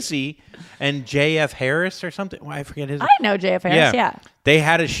buddy Casey and JF Harris or something. Well, I forget his. I know JF Harris, yeah. They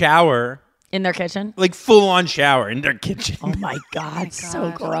had a shower, In their kitchen? like full-on shower in their kitchen. Oh my God,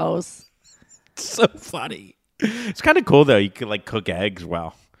 so gross. It's so funny. It's kind of cool though. You could like cook eggs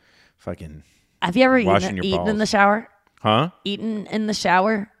while fucking Have you ever washing your eaten balls. in the shower? Huh? Eaten in the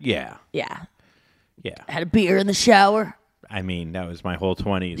shower? Yeah. Yeah. Yeah. Had a beer in the shower? I mean, that was my whole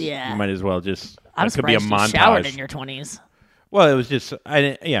 20s. Yeah. You might as well just. I'm That could be a surprised you showered montage. in your 20s. Well, it was just.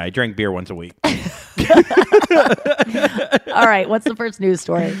 I drank beer once a week. All right, what's the first news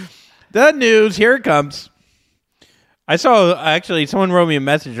story? The news. Here it comes. I saw actually someone wrote me a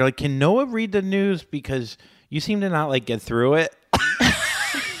message. They're like, "Can Noah read the news because you seem to not like get through it?"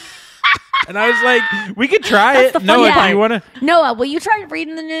 And I was like, "We could try it." Noah, do you want to? Noah, will you try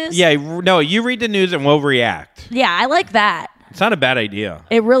reading the news? Yeah, no. You read the news and we'll react. Yeah, I like that. It's not a bad idea.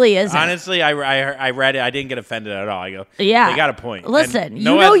 It really isn't. Honestly, I read it. I didn't get offended at all. I go, Yeah. they got a point. Listen, And you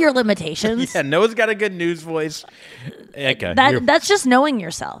Noah- know your limitations. Yeah, Noah's got a good news voice. Okay, That's just knowing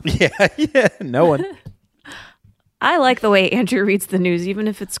yourself. yeah, no one. I like the way Andrew reads the news, even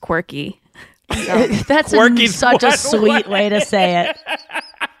if it's quirky. That's Quirky's such a one sweet way to say it.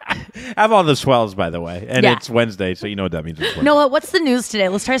 Have all the swells, by the way, and Yeah. it's Wednesday, so you know what that means. It's Wednesday. Noah, what's the news today?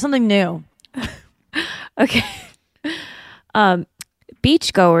 Let's try something new. Okay.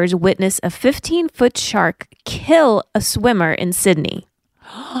 Beachgoers witness a 15-foot shark kill a swimmer in Sydney.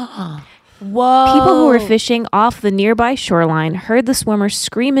 Whoa. People who were fishing off the nearby shoreline heard the swimmer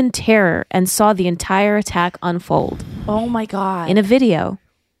scream in terror and saw the entire attack unfold. Oh my God. In a video,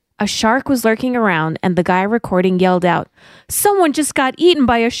 a shark was lurking around and the guy recording yelled out, "Someone just got eaten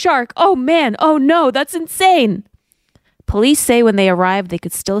by a shark. Oh man, oh no, that's insane." Police say when they arrived, they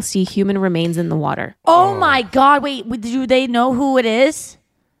could still see human remains in the water. Oh my God. Wait, do they know who it is?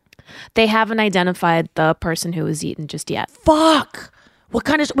 They haven't identified the person who was eaten just yet. Fuck. What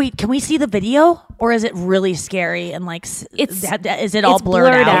kind of... Wait, can we see the video? Or is it really scary and like... It's- is it all it's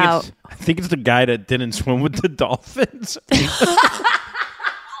blurred blurred out? out. I think it's the guy that didn't swim with the dolphins. He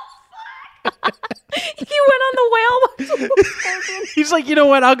went on the whale. He's like, you know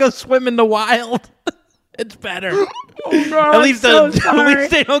what? I'll go swim in the wild. It's better. Oh no, At least I'm so at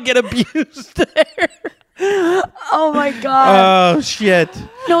least they don't get abused there. Oh my God. Oh shit!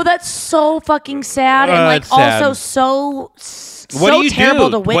 No, that's so fucking sad and like it's sad. also so What do you terrible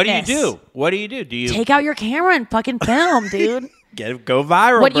do? to witness. What do you do? What do you do? Do you Take out your camera and fucking film, dude. go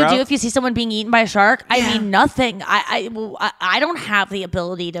viral? What do you bro? do if you see someone being eaten by a shark? I mean, nothing. I don't have the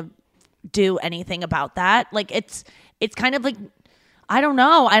ability to do anything about that. Like it's kind of like I don't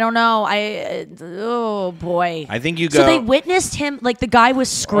know. Oh boy. I think you go. So they witnessed him. Like the guy was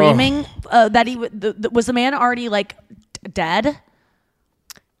screaming that he was the man already like dead.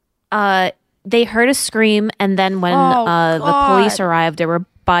 They heard a scream, and then when the police arrived, there were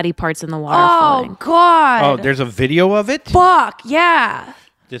body parts in the water Oh floating. God. Oh, there's a video of it. Fuck yeah.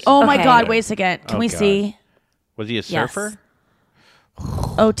 This Oh is my Okay. God. Wait a second. Can Oh, we God. see? Was he a surfer?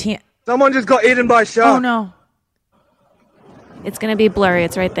 Oh, Someone just got eaten by a shark. oh no. It's going to be blurry.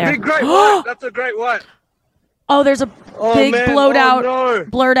 It's right there. Big great white. That's a great white. Oh, there's a Oh, big man.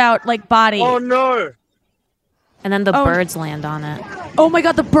 blurred out like body. Oh no. And then the Oh. birds land on it. Oh my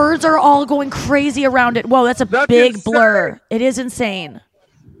God, the birds are all going crazy around it. Whoa, that's a That's big insane. blur. It is insane.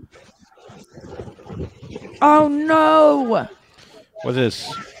 Oh no! What's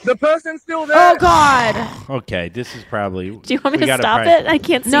this? The person's still there. Oh God! Okay, this is probably. Do you want me to stop it? I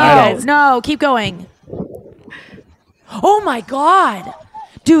can't see you No, guys. no, keep going. Oh my God,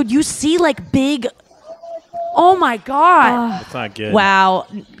 dude! You see like big. Oh my God! That's not good. Wow,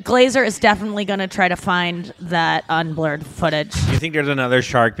 Glazer is definitely gonna try to find that unblurred footage. You think there's another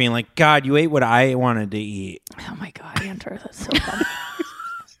shark being like, God, you ate what I wanted to eat? Oh my God, Andrew, that's so funny.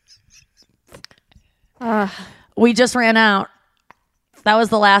 We just ran out. That was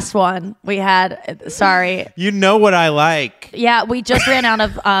the last one we had. Sorry. You know what I like. Yeah, we just ran out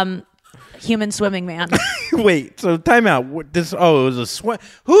of human swimming man. Wait, so time out. What, this? Oh, it was a swim.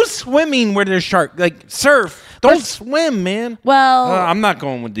 Who's swimming where there's shark? Like surf. Don't swim, man. Well, I'm not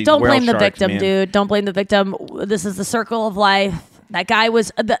going with these. Don't whale blame the sharks, victim, man. dude. Don't blame the victim. This is the circle of life. That guy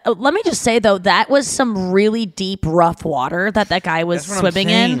was. Let me just say though, that was some really deep, rough water that guy was That's what swimming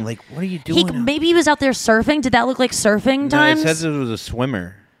I'm saying. in. Like, what are you doing? Maybe he was out there surfing. Did that look like surfing No, times? it says it was a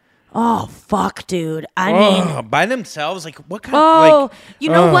swimmer. Oh fuck, dude. I mean, by themselves, like what kind oh, of like? you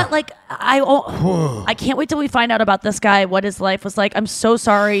know what? Like I can't wait till we find out about this guy. What his life was like. I'm so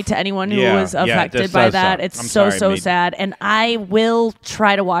sorry to anyone who was affected this by does that. suck. It's I'm so sorry, sad, and I will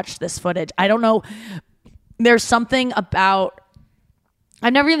try to watch this footage. I don't know. There's something about.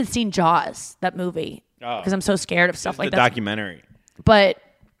 I've never even seen Jaws, that movie, because I'm so scared of stuff like the that. Documentary. But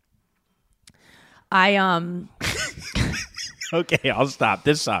I Okay, I'll stop.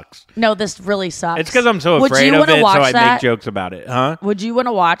 This sucks. No, this really sucks. It's because I'm so Would afraid you of wanna it, so watch I that? make jokes about it. Huh? Would you want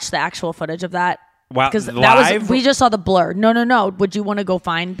to watch the actual footage of that? Wow, Because that live? was we just saw the blur. No. Would you want to go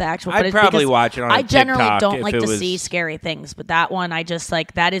find the actual I'd footage? probably Because watch it on I generally TikTok don't if like it to was- see scary things, but that one I just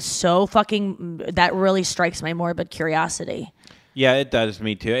like. That is so fucking. That really strikes my morbid curiosity. Yeah, it does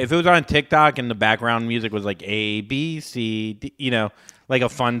me too. If it was on TikTok and the background music was like A, B, C, D, like a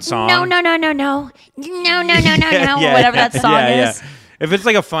fun song. No. Or whatever that song is. If it's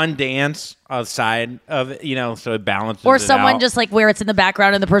like a fun dance outside of it, so it balances Or it someone out. just like where it's in the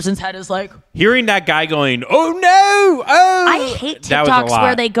background and the person's head is like. Hearing that guy going, oh no, oh. I hate That was a TikToks lot.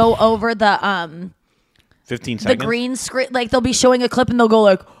 where they go over the 15 the seconds. green screen. Like they'll be showing a clip and they'll go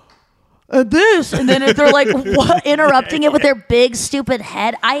like. This and then they're like what, interrupting it with their big stupid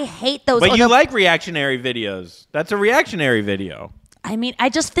head. I hate those. But Or you the- like reactionary videos. That's a reactionary video. I mean, I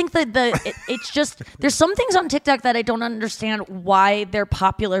just think that it's just there's some things on TikTok that I don't understand why they're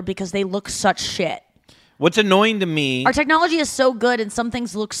popular because they look such shit. What's annoying to me, Our technology is so good, and some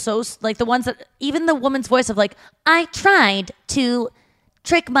things look so like the ones that even the woman's voice of like I tried to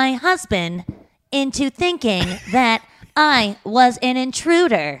trick my husband into thinking that I was an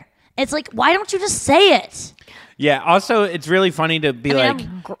intruder. It's like, why don't you just say it? yeah, also it's really funny to be I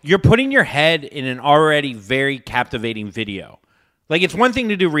mean, like, you're putting your head in an already very captivating video. Like, it's one thing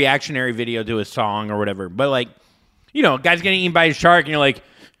to do reactionary video to a song or whatever, but like, a guy's getting eaten by a shark and you're like,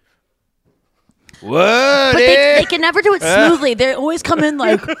 what? But they can never do it smoothly. They always come in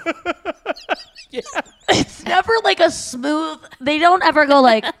like, it's never like a smooth. They don't ever go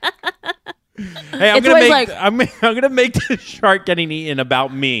like. Hey, I'm It's gonna always make like- I'm gonna make the shark getting eaten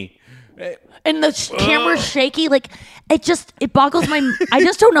about me. And the camera's shaky, like it boggles my. I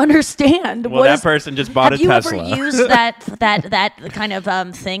just don't understand. Well, that person just bought a Have you Tesla. ever used that kind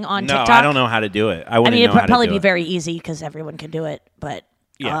of thing on No, TikTok? I don't know how to do it. I I wouldn't mean, know it'd how probably to do be it. very easy because everyone can do it. But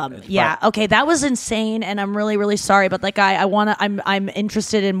Yeah, yeah. but- Okay, that was insane, and I'm really, really sorry. But like, I'm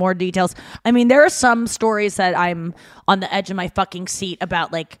interested in more details. I mean, there are some stories that I'm on the edge of my fucking seat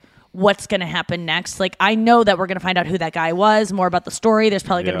about, like. What's going to happen next? Like, I know that we're going to find out who that guy was, more about the story. There's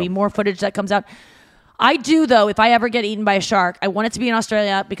probably going to Yeah. be more footage that comes out. I do, though, if I ever get eaten by a shark, I want it to be in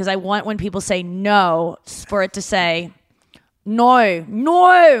Australia because I want when people say no, for it to say, no.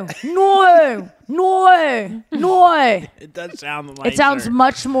 It does sound like It sounds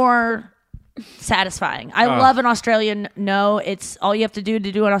much more satisfying. I love an Australian no. It's all you have to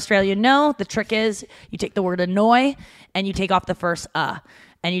do an Australian no. The trick is you take the word annoy and you take off the first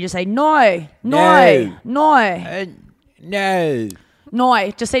and you just say noi. No.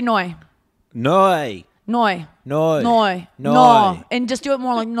 Just say noi. No. And just do it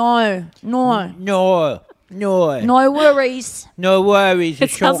more like no. No No worries. worries.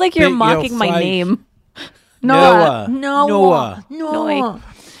 It sounds like you're mocking my name. Noah. Noah.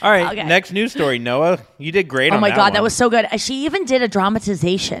 All right, Okay. next news story, Noah. You did great Oh on my that God, one. that was so good. She even did a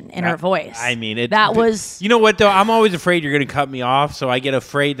dramatization in her voice. I mean, that was. You know what, though? I'm always afraid you're going to cut me off, so I get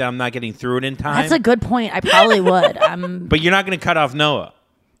afraid that I'm not getting through it in time. That's a good point. I probably would. But you're not going to cut off Noah.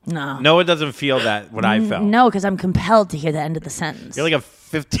 No. Noah doesn't feel that, what I felt. No, because I'm compelled to hear the end of the sentence. You're like a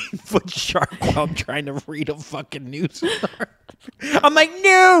 15-foot shark while I'm trying to read a fucking news story. I'm like,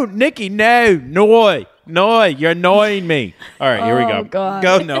 no, Nikki, no, Noah. Noah, you're annoying me. All right, here we go. God.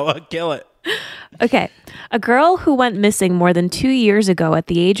 Go, Noah. Kill it. Okay. A girl who went missing more than 2 years ago at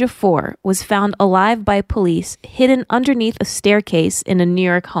the age of 4 was found alive by police hidden underneath a staircase in a New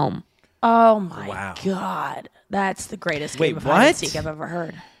York home. Oh my God. That's the greatest game of hide and seek I've ever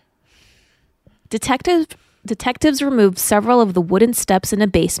heard. Detectives removed several of the wooden steps in a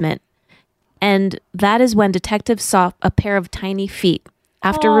basement, and that is when detectives saw a pair of tiny feet.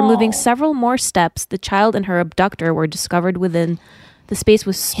 After removing several more steps, the child and her abductor were discovered within. The space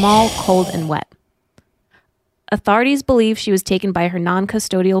was small, cold, and wet. Authorities believe she was taken by her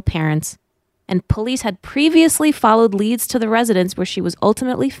non-custodial parents, and police had previously followed leads to the residence where she was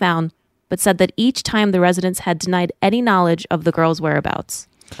ultimately found, but said that each time the residents had denied any knowledge of the girl's whereabouts.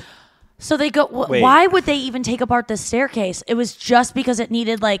 So they go, why would they even take apart the staircase? It was just because it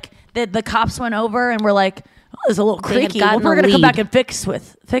needed, like, the cops went over and were like, oh, it's a little creaky. We're going to come back and fix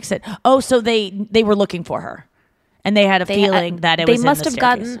it. Oh, so they were looking for her. And they had a feeling that it was in the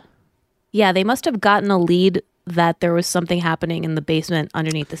staircase. They must have gotten a lead that there was something happening in the basement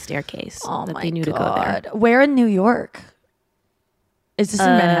underneath the staircase. Oh, that my they knew God. to go there. Where in New York? Is this in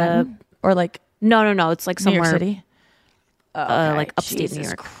Manhattan? Or like No. It's like New somewhere York City? Okay. like upstate Jesus New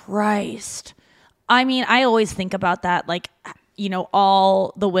York. Christ. I mean, I always think about that, like, you know,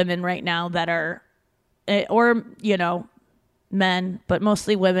 all the women right now that are, or, you know, men, but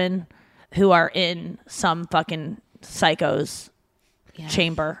mostly women who are in some fucking psycho's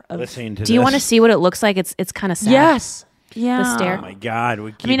chamber. Listening to Do you want to see what it looks like? It's kind of sad. Yes. Yeah. The stair. Oh my God!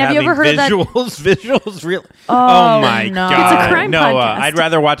 We keep I mean, have you ever heard visuals, of that? Visuals, real. Oh, my no. God! It's a crime Noah, podcast. I'd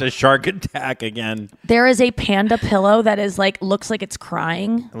rather watch a shark attack again. There is a panda pillow that is like, looks like it's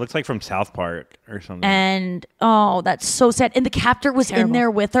crying. It looks like from South Park or something. And that's so sad. And the captor was in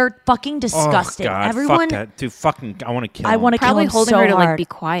there with her. Fucking disgusting. Oh God! Everyone, fuck that, dude. Fucking, I want to kill him. I want to kill Probably him holding so her to hard. like be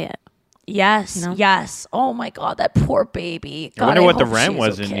quiet. Yes, You know? yes. Oh my God, that poor baby. God, I wonder what the hope rent she's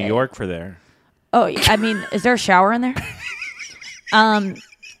was in okay. New York for there. Oh, yeah, I mean, is there a shower in there?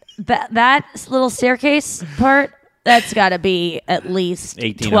 That little staircase part, that's got to be at least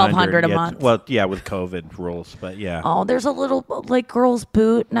 $1,200 a month. Well, yeah, with COVID rules, but yeah. Oh, there's a little like girl's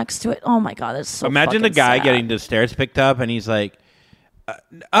boot next to it. Oh my God, that's so. Imagine the fucking guy sad. getting the stairs picked up, and he's like,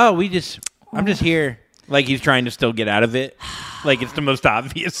 I'm just here." Like he's trying to still get out of it. Like it's the most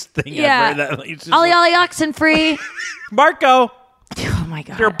obvious thing Yeah. ever. That, like, it's just Ollie Ollie oxen free. Marco, Oh my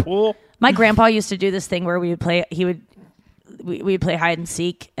God. is there a pool? My grandpa used to do this thing where we would play. We would play hide and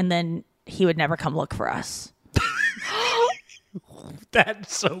seek, and then he would never come look for us.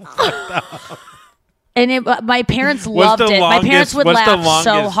 That's so fucked up. And my parents What's loved the it. My parents longest- would what's the laugh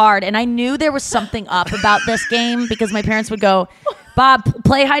so longest- hard, and I knew there was something up about this game because my parents would go, "Bob,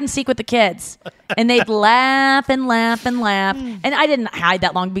 play hide and seek with the kids," and they'd laugh and laugh and laugh. And I didn't hide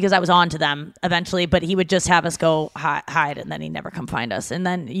that long because I was on to them eventually. But he would just have us go hide, and then he'd never come find us. And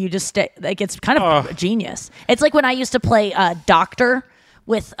then you just stay. Like it's kind of genius. It's like when I used to play doctor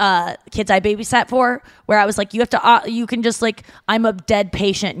with kids I babysat for, where I was like, you have to, you can just like, I'm a dead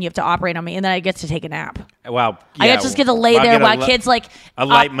patient and you have to operate on me, and then I get to take a nap. Wow. I just get to lay there while kids like a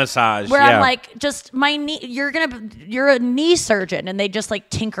light massage. where yeah. I'm like, just my knee. You're a knee surgeon, and they just like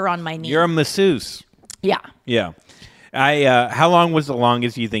tinker on my knee. You're a masseuse. Yeah. Yeah. How long was the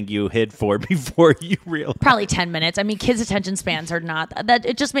longest you think you hid for before you realized? Probably 10 minutes. I mean, kids' attention spans are not that.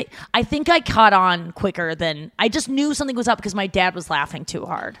 It just made. I think I caught on quicker than I just knew something was up because my dad was laughing too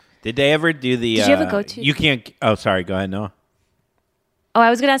hard. Did they ever do the? Did you have a go-to? You can't. Oh, sorry. Go ahead, Noah. Oh, I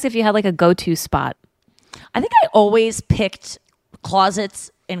was gonna ask if you had like a go-to spot. I think I always picked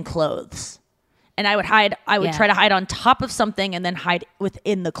closets and clothes. And I would hide. I would try to hide on top of something and then hide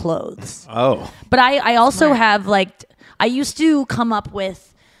within the clothes. Oh. But I also have like, I used to come up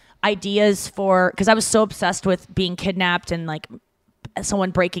with ideas for, because I was so obsessed with being kidnapped and like someone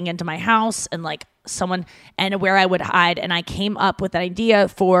breaking into my house and like someone, and where I would hide. And I came up with an idea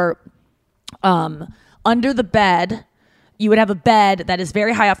for under the bed. You would have a bed that is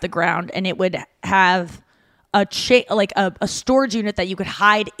very high off the ground, and it would have a storage unit that you could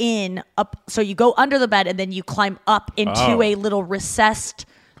hide in up. So you go under the bed and then you climb up into a little recessed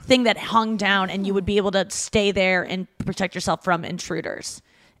thing that hung down, and you would be able to stay there and protect yourself from intruders.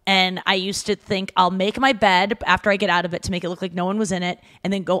 And I used to think, I'll make my bed after I get out of it to make it look like no one was in it,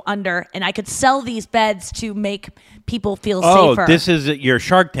 and then go under, and I could sell these beds to make people feel safer. Oh, this is your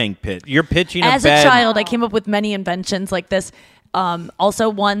Shark Tank pit. You're pitching As a bed. a child, I came up with many inventions like this. Also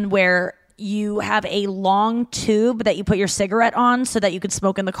one where you have a long tube that you put your cigarette on so that you could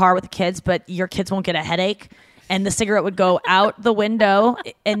smoke in the car with the kids, but your kids won't get a headache. and the cigarette would go out the window,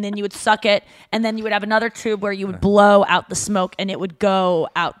 and then you would suck it, and then you would have another tube where you would blow out the smoke, and it would go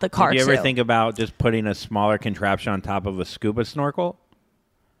out the car. Did you ever too. think about just putting a smaller contraption on top of a scuba snorkel?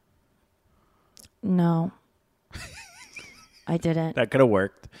 No. I didn't. That could have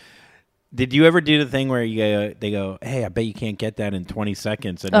worked. Did you ever do the thing where they go, hey, I bet you can't get that in 20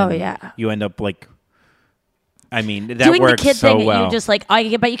 seconds? And then you end up like, I mean, that doing works the kid so thing, well. you just like,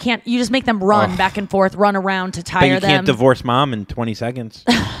 I bet you can't, you just make them run back and forth, run around to tire but you them. can't divorce mom in 20 seconds.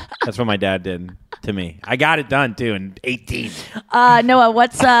 That's what my dad did to me. I got it done too in 18. Noah,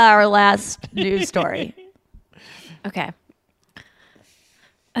 what's our last news story? Okay.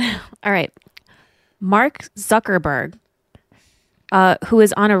 All right. Mark Zuckerberg, who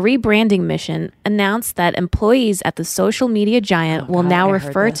is on a rebranding mission, announced that employees at the social media giant will now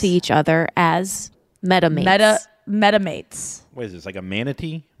refer to each other as MetaMates. MetaMates. What is this, like a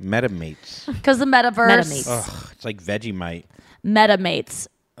manatee? MetaMates. Because the metaverse. MetaMates. Ugh, it's like Vegemite. MetaMates.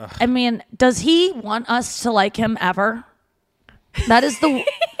 I mean, does he want us to like him ever? That is the...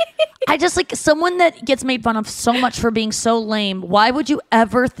 I just like someone that gets made fun of so much for being so lame. Why would you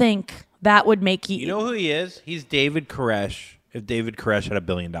ever think that would make you... You know who he is? He's David Koresh. If David Koresh had $1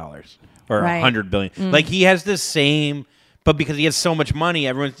 billion or Right. $100 billion. Like he has the same, but because he has so much money,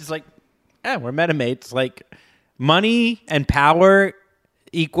 everyone's just like, we're MetaMates. Like money and power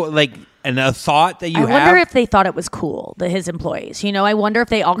equal, like, and a thought that you have. I wonder if they thought it was cool, his employees. You know, I wonder if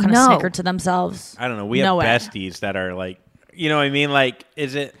they all kind of snickered to themselves. I don't know. We have besties that are like, you know what I mean? Like,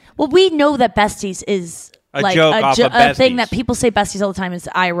 is it? Well, we know that besties is A like joke off of a thing besties. that people say besties all the time is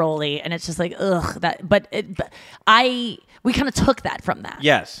eye rolly, and it's just like ugh. We kind of took that from that.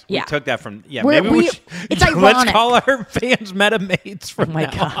 Yes, Yeah. we took that from. Yeah, We're- maybe we should, it's let's ironic. call our fans MetaMates from Oh my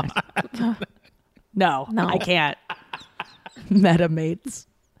now God. No, I can't. MetaMates.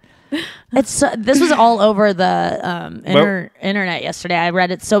 It's this was all over the internet yesterday. I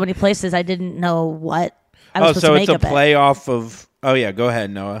read it so many places. I didn't know what I was supposed to make it's a of it. play off of. Oh yeah, go ahead,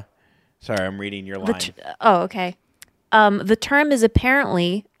 Noah. Sorry, I'm reading your line. Okay. The term is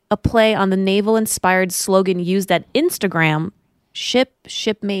apparently a play on the naval-inspired slogan used at Instagram,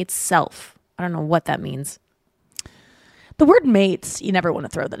 shipmates self. I don't know what that means. The word mates, you never want to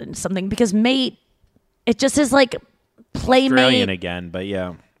throw that into something because mate, it just is like playmate. Australian again, but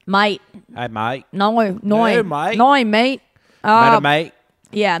yeah. Mate. Hi, mate. No, Hey, mate. mate. MetaMate.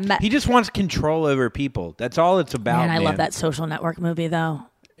 Yeah. He just wants control over people. That's all it's about. Man, I love that Social Network movie though.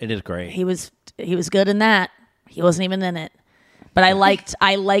 It is great. He was good in that. He wasn't even in it. But I liked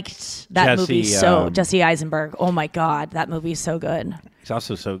that movie so Jesse Eisenberg. Oh my God, that movie is so good. He's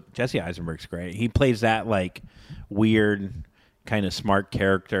also Jesse Eisenberg's great. He plays that like weird kind of smart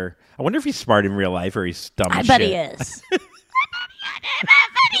character. I wonder if he's smart in real life or he's dumb I as bet shit. he is. I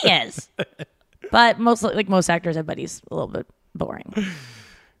bet he is. But most actors, I bet he's a little bit boring.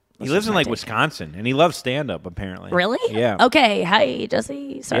 He lives in like Wisconsin and he loves stand up apparently. Really? Yeah. Okay. Hi,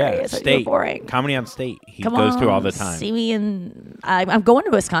 Jesse. Sorry, I thought you were State. boring. Comedy on State. He Come goes on, through all the time. See me I'm going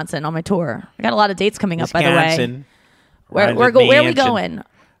to Wisconsin on my tour. I got a lot of dates coming up, by the way. Wisconsin. Where are we going?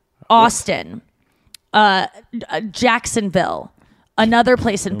 Austin, Jacksonville, another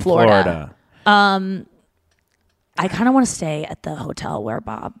place in Florida. I kind of want to stay at the hotel where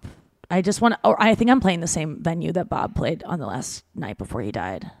Bob. I think I'm playing the same venue that Bob played on the last night before he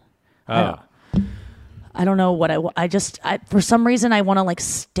died. Oh. I don't know what for some reason I want to like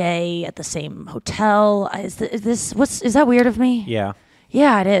stay at the same hotel. Is that weird of me? Yeah.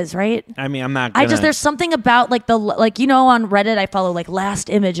 Yeah, it is, right? I mean, I'm not gonna... there's something about like on Reddit I follow like last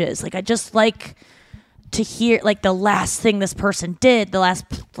images. Like I just like to hear like the last thing this person did, the last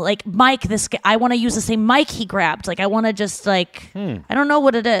like mic this guy, I want to use the same mic he grabbed. Like I want to just like I don't know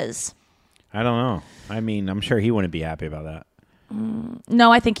what it is. I don't know. I mean, I'm sure he wouldn't be happy about that.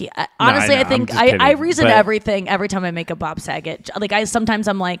 No, I think he honestly I I think I'm just kidding, I reason but- everything every time I make a Bob Saget. Like sometimes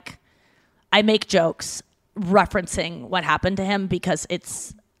I'm like I make jokes referencing what happened to him because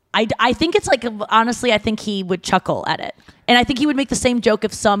it's I think it's like honestly I think he would chuckle at it. And I think he would make the same joke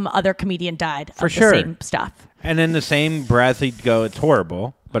if some other comedian died For of sure. the same stuff. And in the same breath, he'd go, it's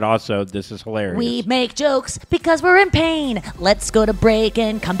horrible, but also this is hilarious. We make jokes because we're in pain. Let's go to break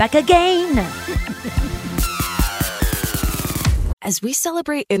and come back again. As we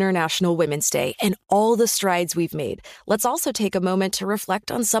celebrate International Women's Day and all the strides we've made, let's also take a moment to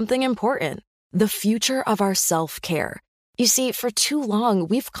reflect on something important: the future of our self-care. You see, for too long,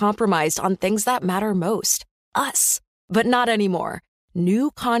 we've compromised on things that matter most, us. But not anymore. New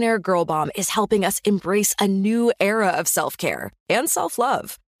Conair Girl Bomb is helping us embrace a new era of self-care and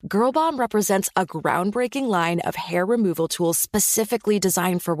self-love. Girl Bomb represents a groundbreaking line of hair removal tools specifically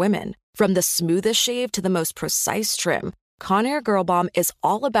designed for women. From the smoothest shave to the most precise trim, Conair Girl Bomb is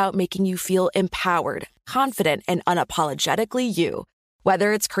all about making you feel empowered, confident, and unapologetically you.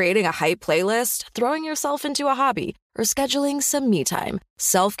 Whether it's creating a hype playlist, throwing yourself into a hobby, or scheduling some me time,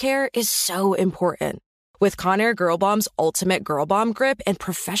 self-care is so important. With Conair Girl Bomb's ultimate Girl Bomb grip and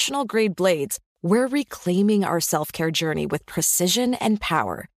professional-grade blades, we're reclaiming our self-care journey with precision and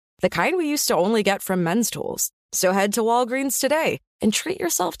power. The kind we used to only get from Men's Tools. So head to Walgreens today and treat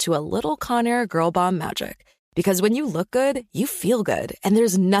yourself to a little Conair Girl Bomb magic. Because when you look good, you feel good, and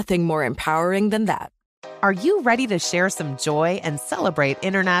there's nothing more empowering than that. Are you ready to share some joy and celebrate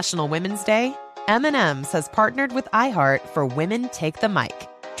International Women's Day? M&M's has partnered with iHeart for Women Take the Mic,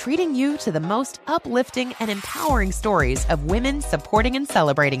 treating you to the most uplifting and empowering stories of women supporting and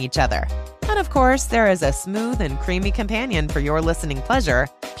celebrating each other. And of course, there is a smooth and creamy companion for your listening pleasure,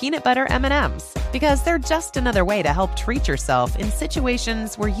 peanut butter M&Ms, because they're just another way to help treat yourself in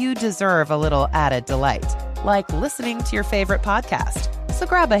situations where you deserve a little added delight, like listening to your favorite podcast. So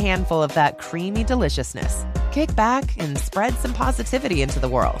grab a handful of that creamy deliciousness. Kick back and spread some positivity into the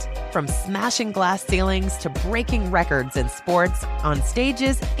world. From smashing glass ceilings to breaking records in sports, on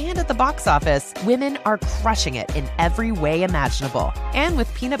stages, and at the box office, women are crushing it in every way imaginable. And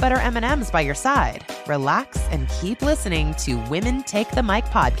with peanut butter M&Ms by your side, relax and keep listening to Women Take the Mic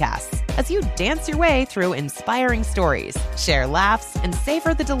podcasts as you dance your way through inspiring stories, share laughs, and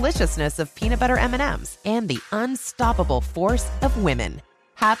savor the deliciousness of peanut butter M&Ms and the unstoppable force of women.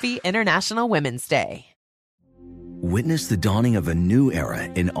 Happy International Women's Day. Witness the dawning of a new era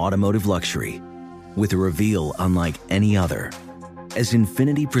in automotive luxury with a reveal unlike any other as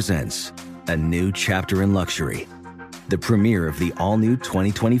Infiniti presents a new chapter in luxury, the premiere of the all-new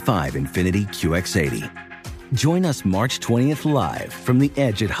 2025 Infiniti QX80. Join us March 20th live from the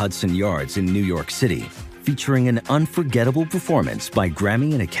Edge at Hudson Yards in New York City, featuring an unforgettable performance by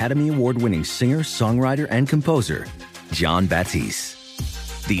Grammy and Academy Award-winning singer, songwriter, and composer, Jon Batiste.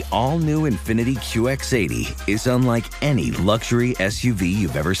 The all-new Infiniti QX80 is unlike any luxury SUV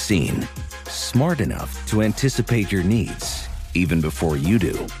you've ever seen. Smart enough to anticipate your needs, even before you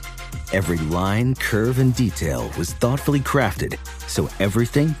do. Every line, curve, and detail was thoughtfully crafted, so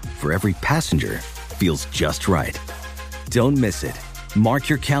everything for every passenger feels just right. Don't miss it. Mark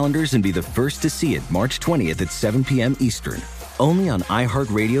your calendars and be the first to see it March 20th at 7 p.m. Eastern, only on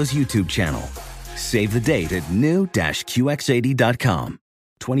iHeartRadio's YouTube channel. Save the date at new-QX80.com.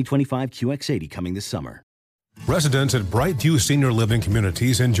 2025 QX80 coming this summer. Residents at Brightview Senior Living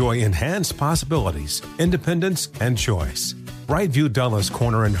Communities enjoy enhanced possibilities, independence, and choice. Brightview Dulles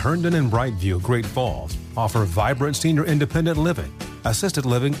Corner in Herndon and Brightview, Great Falls, offer vibrant senior independent living, assisted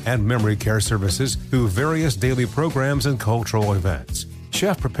living, and memory care services through various daily programs and cultural events.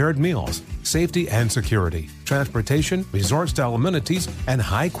 Chef-prepared meals, safety and security, transportation, resort-style amenities, and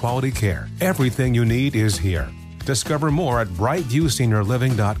high-quality care. Everything you need is here. Discover more at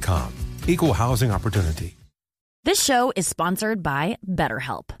brightviewseniorliving.com. Equal housing opportunity. This show is sponsored by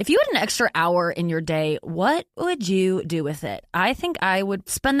BetterHelp. If you had an extra hour in your day, what would you do with it? I think I would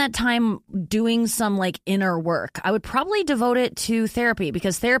spend that time doing some inner work. I would probably devote it to therapy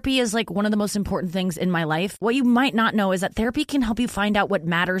because therapy is one of the most important things in my life. What you might not know is that therapy can help you find out what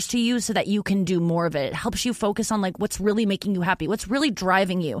matters to you so that you can do more of it. It helps you focus on what's really making you happy, what's really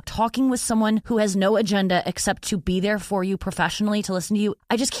driving you. Talking with someone who has no agenda except to be there for you professionally, to listen to you.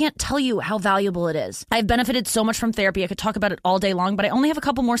 I just can't tell you how valuable it is. I've benefited so much from therapy. I could talk about it all day long, but I only have a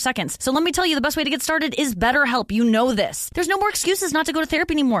couple more seconds. So let me tell you, the best way to get started is BetterHelp. You know this. There's no more excuses not to go to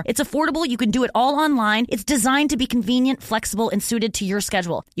therapy anymore. It's affordable. You can do it all online. It's designed to be convenient, flexible, and suited to your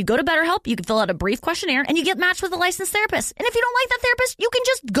schedule. You go to BetterHelp, you can fill out a brief questionnaire, and you get matched with a licensed therapist. And if you don't like that therapist, you can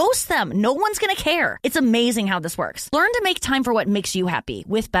just ghost them. No one's going to care. It's amazing how this works. Learn to make time for what makes you happy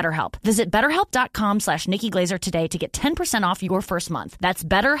with BetterHelp. Visit BetterHelp.com/Nikki Glaser today to get 10% off your first month. That's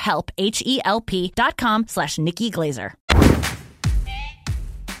BetterHelp, HELP.com/Nikki Glaser.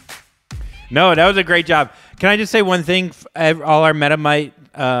 No, that was a great job. Can I just say one thing? All our MetaMates,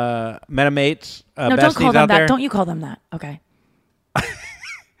 No, besties don't call them out that. there. Don't you call them that. Okay.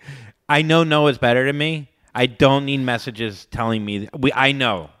 I know Noah's better than me. I don't need messages telling me. I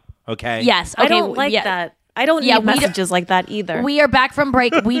know. Okay. Yes. Okay. I don't like that. I don't need messages like that either. We are back from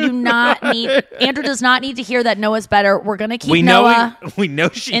break. We do not need. Andrew does not need to hear that Noah's better. We're gonna keep we Noah. We know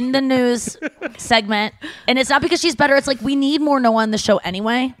she in the news segment, and it's not because she's better. It's we need more Noah on the show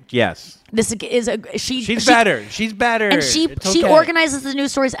anyway. Yes. This is She's better. She's better. And she organizes the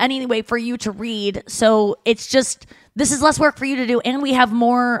news stories anyway for you to read. So it's just this is less work for you to do, and we have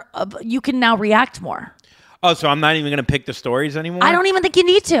more. You can now react more. Oh, so I'm not even going to pick the stories anymore? I don't even think you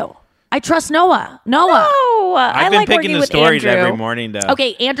need to. I trust Noah. Oh, I I've been like picking working the with stories Andrew. every morning, though.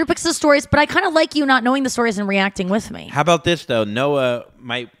 Okay, Andrew picks the stories, but I kind of like you not knowing the stories and reacting with me. How about this, though? Noah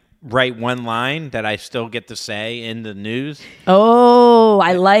might write one line that I still get to say in the news. Oh,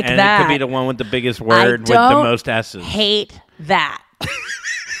 I like and that. it could be the one with the biggest word with the don't most S's. Hate that.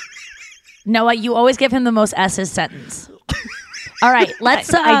 Noah, you always give him the most S's sentence. All right,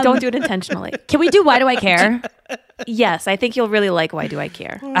 let's. I don't do it intentionally. Can we do Why Do I Care? Yes, I think you'll really like Why Do I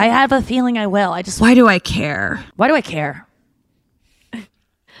Care? I have a feeling I will. Why do I care? Why do I care?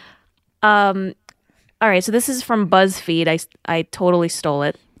 All right, so this is from BuzzFeed. I totally stole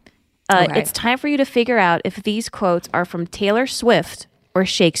it. Okay. It's time for you to figure out if these quotes are from Taylor Swift or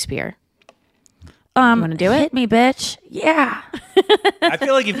Shakespeare. You want to do it? Hit me, bitch. Yeah. I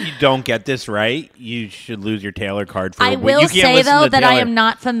feel like if you don't get this right, you should lose your Taylor card for a I week. will You can't say, listen though, to that I Taylor. am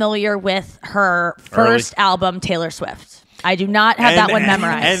not familiar with her first album, Taylor Swift. I do not have that one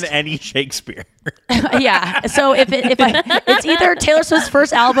memorized. And any Shakespeare. Yeah. So it's either Taylor Swift's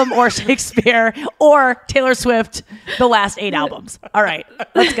first album or Shakespeare or Taylor Swift, the last 8 albums. All right,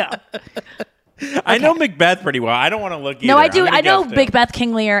 let's go. I know Macbeth pretty well. I don't want to look either. No, I do. I'm gonna I know guess Big Beth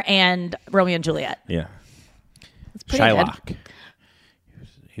King Lear and Romeo and Juliet. Yeah. pretty Shylock.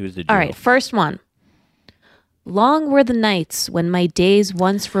 He was the All right, first one. Long were the nights when my days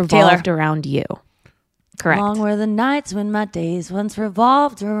once revolved around you. Correct. Long were the nights when my days once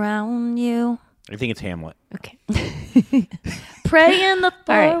revolved around you. I think it's Hamlet. Okay. Praying the All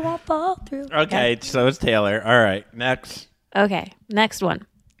right. fire won't fall through. Okay, so it's Taylor. All right, next. Okay, next one.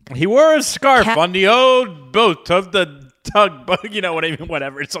 He wore a scarf on the old boat of the tugboat. You know what I mean?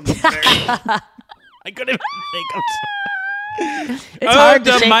 Whatever. It's something very... I couldn't even think of It's hard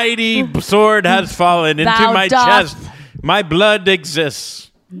to the shake. mighty sword has fallen into Thou my dost- chest. My blood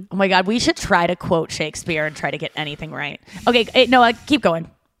exists. Oh my God, we should try to quote Shakespeare and try to get anything right. Okay, Noah, keep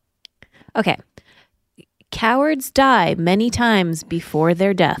going. Okay. Cowards die many times before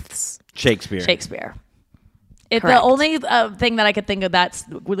their deaths. Shakespeare. Shakespeare. The Correct. only thing that I could think of that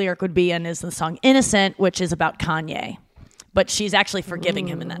lyric would be in is the song Innocent, which is about Kanye. But she's actually forgiving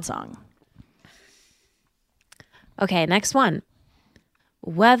him in that song. Okay, next one.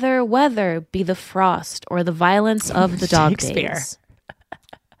 Whether be the frost or the violence of the dog Shakespeare. days.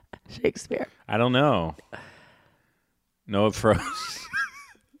 Shakespeare. I don't know. No, it froze.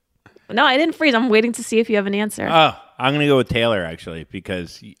 No, I didn't freeze. I'm waiting to see if you have an answer. Oh, I'm going to go with Taylor, actually,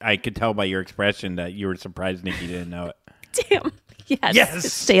 because I could tell by your expression that you were surprised Nikki didn't know it. Damn. Yes. Yes.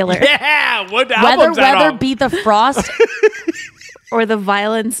 It's Taylor. Yeah. What album's that Whether on? be the frost. Or the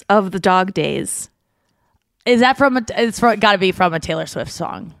violence of the dog days. Is that from got to be from a Taylor Swift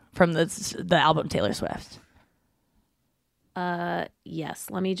song from the album Taylor Swift. Yes.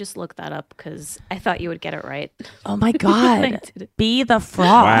 Let me just look that up because I thought you would get it right. Oh my God. Be the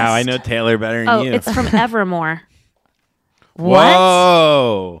frost. Wow, I know Taylor better than Oh, you. it's from Evermore. What?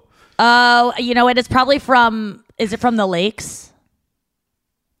 Whoa. Oh, you know what? It's probably from. Is it from the Lakes?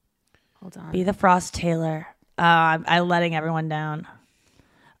 Hold on. Be the Frost, Taylor. I'm letting everyone down.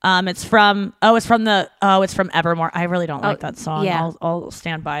 It's from Evermore. I really don't like that song. yeah. I'll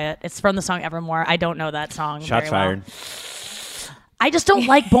stand by it. It's from the song Evermore. I don't know that song. Shots very well. fired. I just don't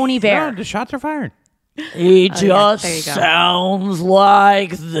like Bon Iver. No, the shots are fired. He there just you go. sounds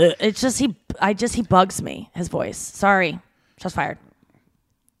like the. It's just he bugs me. His voice. Sorry, shots fired.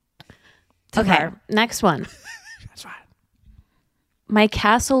 Too Okay, far. next one. Shots fired. My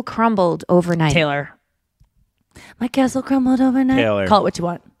castle crumbled overnight. Taylor. My castle crumbled overnight. Taylor. Call it what you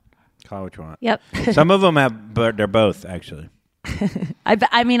want. Call it what you want. Yep. Some of them have, but they're both, actually. I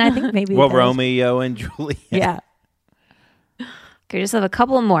think maybe. Well, that is- Romeo and Juliet. Yeah. Okay, just have a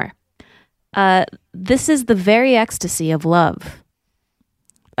couple more. This is the very ecstasy of love.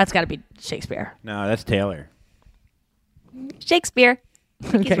 That's got to be Shakespeare. No, that's Taylor. Shakespeare.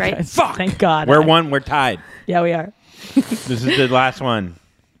 He's right. guys. Thank God. We're tied. Yeah, we are. This is the last one.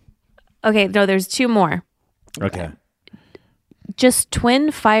 Okay, no, there's two more. Okay. Just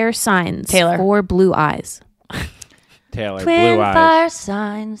twin fire signs Taylor. for blue eyes. Taylor. Twin Blue eyes. fire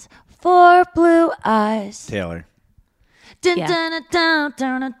signs for blue eyes. Taylor. Dun, Yeah. dun, dun,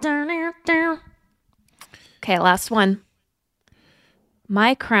 dun, dun, dun, dun, dun. Okay, last one.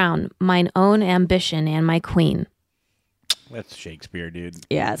 My crown, mine own ambition, and my queen. That's Shakespeare, dude.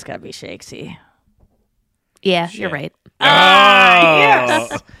 Yeah, it's got to be Shakesy. Yeah, Shit. you're right.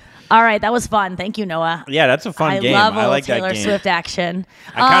 Yes. All right, that was fun. Thank you, Noah. Yeah, that's a fun I game. love I like Taylor that game. Swift action.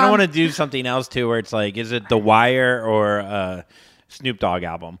 I kind of want to do something else too, where it's like, is it The Wire or Snoop Dogg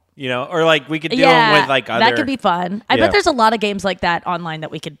album, or like we could do them with like other. That could be fun. I Yeah. bet there's a lot of games like that online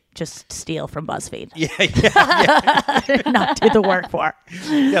that we could just steal from BuzzFeed. Yeah. Not do the work for.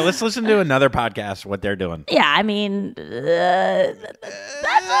 Yeah, let's listen to another podcast. What they're doing. Yeah, I mean, that's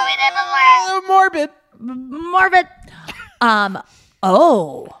what we did before. Morbid.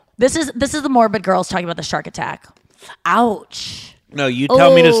 This is the morbid girls talking about the shark attack. Ouch. No, you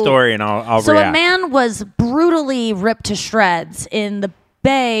tell me the story and I'll So react. a man was brutally ripped to shreds in the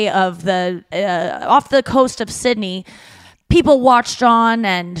bay of the off the coast of Sydney. People watched on,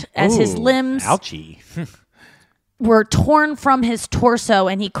 and as his limbs ouchie. were torn from his torso,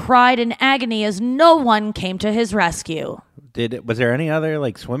 and he cried in agony as no one came to his rescue. Was there any other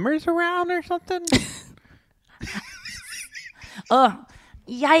like swimmers around or something? Ugh.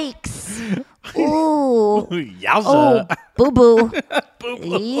 Yikes. Ooh. Yowza. Oh, boo-boo.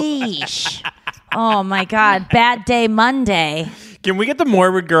 Yeesh. Oh, my God. Bad day Monday. Can we get the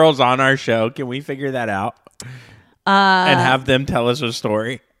morbid girls on our show? Can we figure that out? And have them tell us a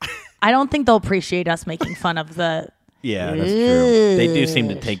story? I don't think they'll appreciate us making fun of the... Yeah, that's true. They do seem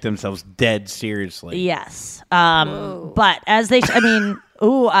to take themselves dead seriously. Yes. But as they... pun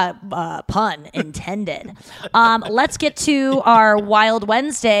intended. Let's get to our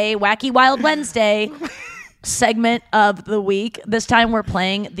Wacky Wild Wednesday segment of the week. This time we're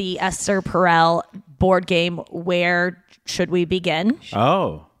playing the Esther Perel board game, Where Should We Begin?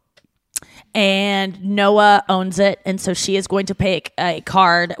 Oh. And Noah owns it, and so she is going to pick a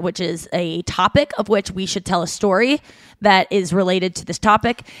card, which is a topic of which we should tell a story that is related to this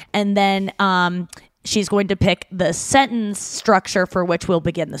topic, and then she's going to pick the sentence structure for which we'll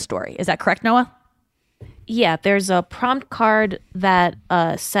begin the story. Is that correct, Noah? Yeah, there's a prompt card that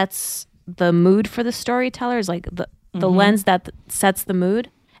sets the mood for the storytellers, like the lens that sets the mood,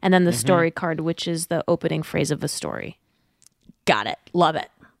 and then the story card, which is the opening phrase of the story. Got it. Love it.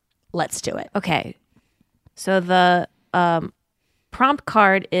 Let's do it. Okay. So the prompt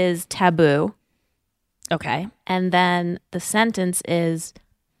card is taboo. Okay. And then the sentence is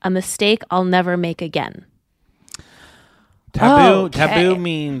a mistake I'll never make again. Taboo. Okay.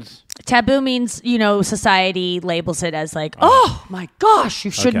 Taboo means society labels it as like, oh my gosh,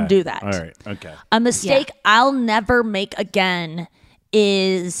 you shouldn't do that. All right. Okay. A mistake I'll never make again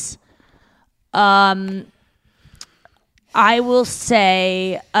is, I will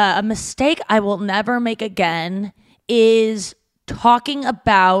say a mistake I will never make again is talking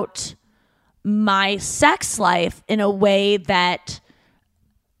about my sex life in a way that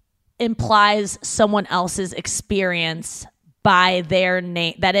implies someone else's experience by their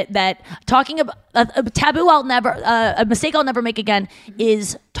name. That talking about a taboo a mistake I'll never make again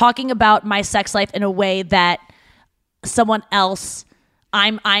is talking about my sex life in a way that someone else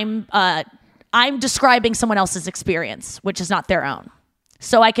I'm describing someone else's experience, which is not their own.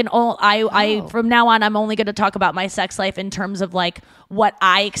 So I can from now on I'm only going to talk about my sex life in terms of like what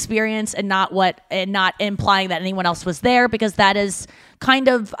I experienced and not implying that anyone else was there, because that is kind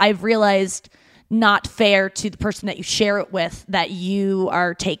of, I've realized, not fair to the person that you share it with, that you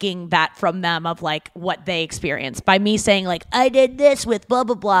are taking that from them of like what they experienced by me saying like I did this with blah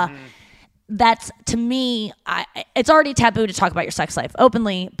blah blah. That's, to me, it's already taboo to talk about your sex life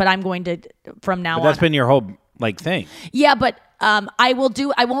openly, but I'm going to, from now on. That's been your whole like thing. Yeah, but I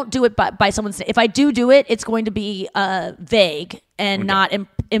won't do it by someone's. If I do it, it's going to be vague and not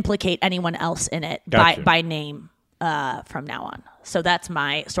implicate anyone else in it by name from now on. So that's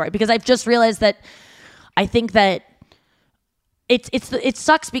my story, because I've just realized that I think that it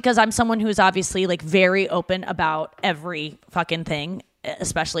sucks, because I'm someone who is obviously like very open about every fucking thing,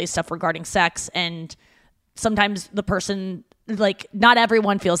 especially stuff regarding sex, and sometimes the person, like, not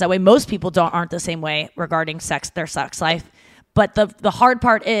everyone feels that way. Most people aren't the same way regarding their sex life. But the hard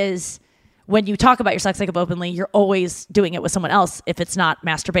part is when you talk about your sex life openly, you're always doing it with someone else if it's not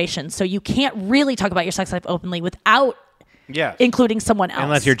masturbation. So you can't really talk about your sex life openly without including someone else.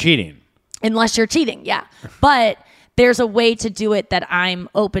 Unless you're cheating, yeah. But there's a way to do it that I'm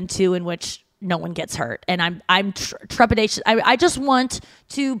open to, in which no one gets hurt, and I'm trepidation. I just want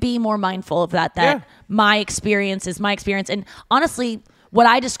to be more mindful of that. My experience is my experience, and honestly, what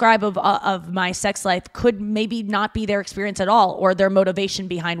I describe of my sex life could maybe not be their experience at all, or their motivation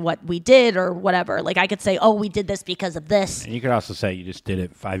behind what we did, or whatever. Like, I could say, "Oh, we did this because of this." And you could also say you just did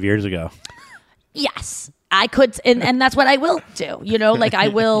it 5 years ago. Yes, I could, and that's what I will do. Like, I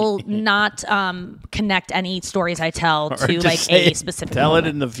will not connect any stories I tell to like a specific. Tell moment. it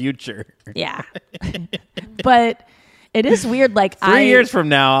in the future. Yeah, but it is weird. Like, 3 years from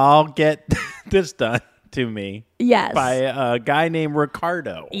now, I'll get this done. to me. Yes. By a guy named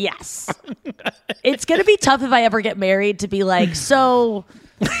Ricardo. Yes. It's going to be tough if I ever get married to be like, so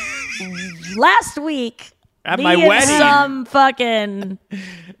last week at me my and wedding, some fucking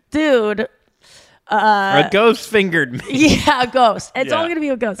dude. A ghost fingered me. Yeah, a ghost. It's only going to be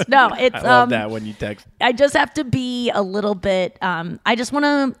a ghost. No, it's. I love that when you text. I just have to be a little bit. I just want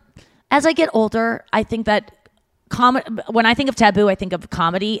to. As I get older, I think that when I think of taboo, I think of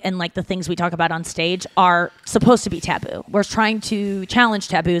comedy, and like the things we talk about on stage are supposed to be taboo. We're trying to challenge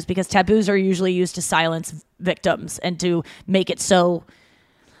taboos because taboos are usually used to silence victims and to make it so.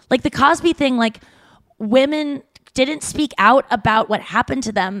 Like the Cosby thing, like women didn't speak out about what happened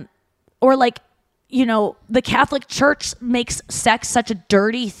to them, or like. You know, the Catholic Church makes sex such a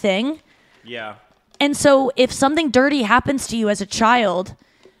dirty thing. Yeah. And so if something dirty happens to you as a child,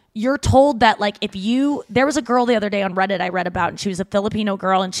 you're told that like there was a girl the other day on Reddit I read about, and she was a Filipino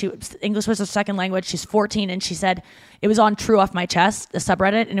girl, and English was her second language. She's 14, and she said, it was on True Off My Chest, the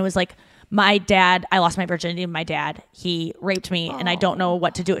subreddit, and it was like, I lost my virginity to my dad. He raped me, and I don't know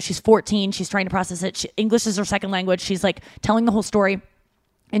what to do. She's 14. She's trying to process it. English is her second language. She's like telling the whole story.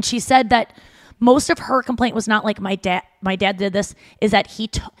 And she said that most of her complaint was not like my dad did this, is that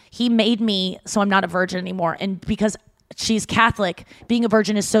he made me so I'm not a virgin anymore. And because she's Catholic, being a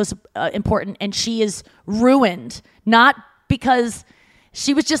virgin is so important, and she is ruined, not because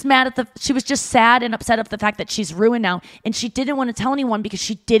she was just she was just sad and upset of the fact that she's ruined now. And she didn't want to tell anyone because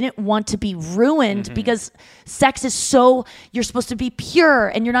she didn't want to be ruined, because sex is you're supposed to be pure,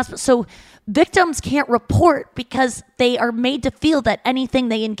 and you're not so victims can't report because they are made to feel that anything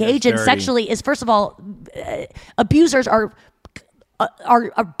they engage in sexually is, first of all, abusers are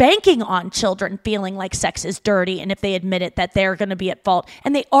banking on children feeling like sex is dirty, and if they admit it, that they're going to be at fault,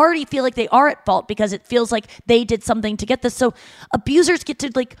 and they already feel like they are at fault because it feels like they did something to get this. So abusers get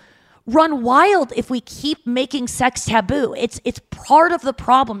to like run wild if we keep making sex taboo. It's part of the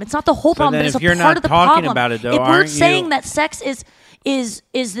problem. It's not the whole problem, but it's a part of the problem. About it, though, if we're saying that sex is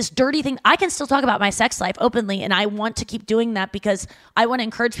this dirty thing, I can still talk about my sex life openly, and I want to keep doing that because I want to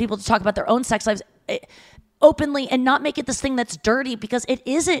encourage people to talk about their own sex lives openly and not make it this thing that's dirty, because it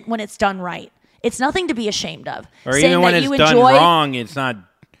isn't when it's done right. It's nothing to be ashamed of. Or even when it's done wrong,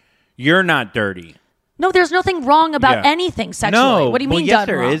 you're not dirty. No, there's nothing wrong about anything sexually. No, what do you mean yes,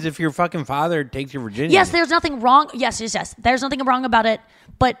 done wrong? there is. If your fucking father takes your virginity. Yes, there's nothing wrong. Yes. There's nothing wrong about it.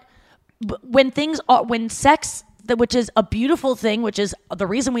 But when sex, which is a beautiful thing, which is the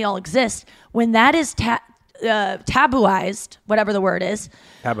reason we all exist, when that is tabooized, whatever the word is.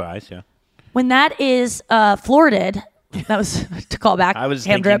 Tabooized, yeah. When that is florided, that was to call back. I was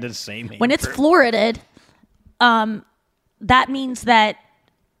thinking the same. When it's florided, that means that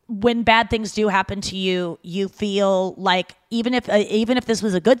when bad things do happen to you, you feel like even if this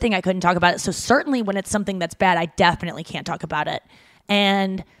was a good thing, I couldn't talk about it. So certainly when it's something that's bad, I definitely can't talk about it.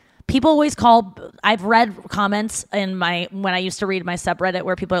 And people always I've read comments when I used to read my subreddit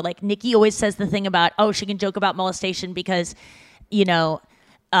where people are like, Nikki always says the thing about, she can joke about molestation because,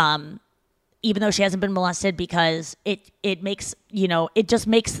 even though she hasn't been molested, because it makes, it just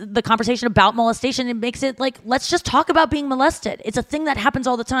makes the conversation about molestation, it makes it like, let's just talk about being molested. It's a thing that happens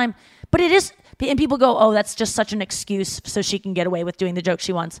all the time, but it is, and people go, that's just such an excuse so she can get away with doing the joke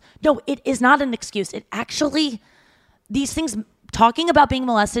she wants. No, it is not an excuse. It actually, these things, talking about being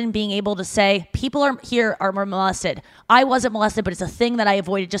molested and being able to say, people are molested. I wasn't molested, but it's a thing that I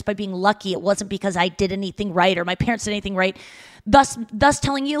avoided just by being lucky. It wasn't because I did anything right or my parents did anything right. Thus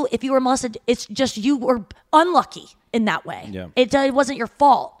telling you, if you were molested, it's just you were unlucky in that way. Yeah. It wasn't your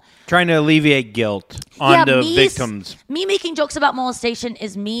fault. Trying to alleviate guilt onto victims. Me making jokes about molestation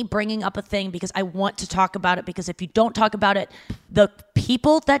is me bringing up a thing because I want to talk about it, because if you don't talk about it, the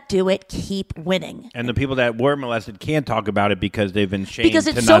people that do it keep winning. And the people that were molested can't talk about it because they've been shamed. Because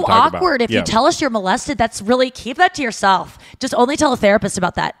it's to so not talk awkward. About. If you tell us you're molested, that's really, keep that to yourself. Just only tell a therapist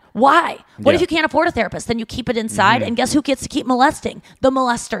about that. Why? What if you can't afford a therapist? Then you keep it inside, and guess who gets to keep molesting? The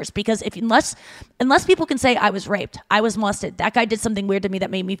molesters. Because unless people can say, I was raped, I was molested, that guy did something weird to me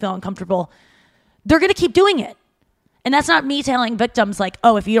that made me feel uncomfortable, they're going to keep doing it. And that's not me telling victims like,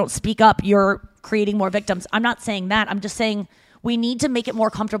 if you don't speak up, you're creating more victims. I'm not saying that. I'm just saying we need to make it more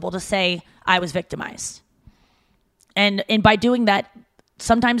comfortable to say, I was victimized. And by doing that,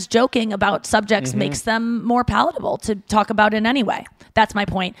 sometimes joking about subjects makes them more palatable to talk about in any way. That's my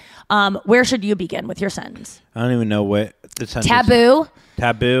point. Where should you begin with your sentence? I don't even know what the sentence.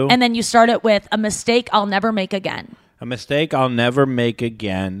 Taboo. And then you start it with a mistake I'll never make again. A mistake I'll never make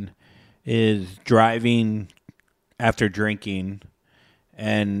again is driving after drinking.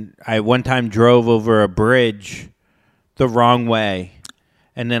 And I one time drove over a bridge the wrong way.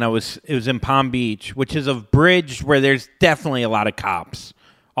 and then it was in Palm Beach, which is a bridge where there's definitely a lot of cops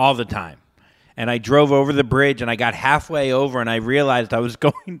all the time. And I drove over the bridge, and I got halfway over, and I realized I was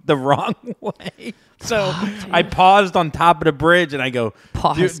going the wrong way. So I paused on top of the bridge, and I go,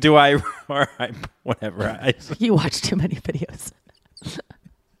 Pause. Do I, or I, whatever. You watch too many videos.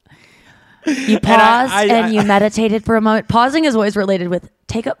 You paused and you meditated for a moment. Pausing is always related with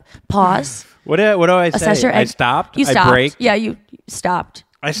pause. What do I say? I stopped. You stopped. I braked. Yeah, you stopped.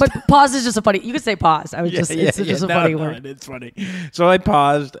 But pause is just a funny. You could say pause. I was it's just a funny word. It's funny. So I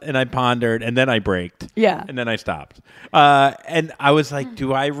paused and I pondered and then I braked. Yeah. And then I stopped. And I was like,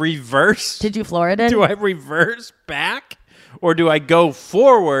 do I reverse? Did you floor it in? Do I reverse back? Or do I go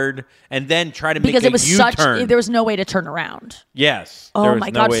forward and then try to make a U-turn? There was no way to turn around. Yes. Oh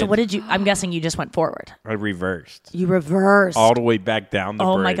my God. So what did you, I'm guessing you just went forward. I reversed. You reversed. All the way back down the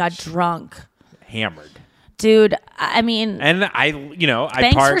bridge. Oh my God. Drunk. Hammered. Dude, I mean. And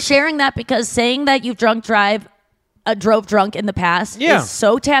thanks for sharing that, because saying that you've drove drunk in the past is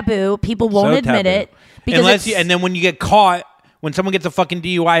so taboo. People won't admit it. Because and then when you get caught, when someone gets a fucking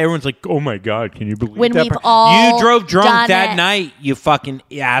DUI, everyone's like, "Oh my God, can you believe when that?" We've all you drove drunk done that it. night, you fucking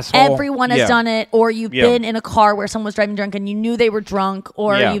asshole. Everyone has done it, or you've been in a car where someone was driving drunk and you knew they were drunk,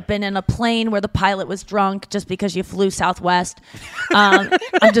 or you've been in a plane where the pilot was drunk just because you flew Southwest. I'm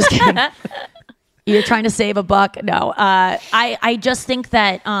just kidding. You're trying to save a buck. No, I just think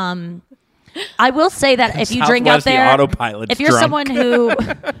that I will say that if you drink out there, the autopilot's if you're drunk. someone who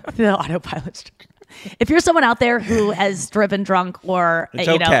the autopilot's drunk. If you're someone out there who has driven drunk, or it's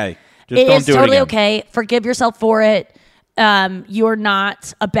okay. It is totally again. okay. Forgive yourself for it. You're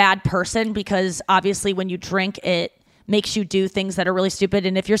not a bad person, because obviously when you drink, it makes you do things that are really stupid.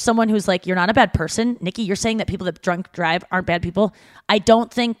 And if you're someone who's like, you're not a bad person, Nikki, you're saying that people that drunk drive aren't bad people. I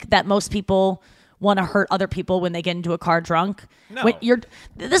don't think that most people want to hurt other people when they get into a car drunk. No.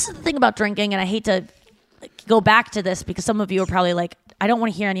 This is the thing about drinking, and I hate to go back to this because some of you are probably like, I don't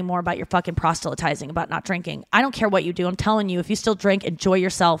want to hear any more about your fucking proselytizing about not drinking. I don't care what you do. I'm telling you, if you still drink, enjoy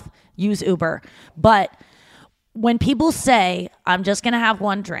yourself, use Uber. But when people say, I'm just going to have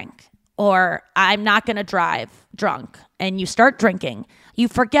one drink, or I'm not going to drive drunk, and you start drinking, you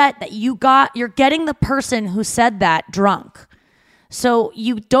forget that you're getting the person who said that drunk. So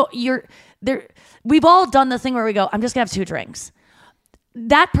we've all done the thing where we go, I'm just going to have 2 drinks.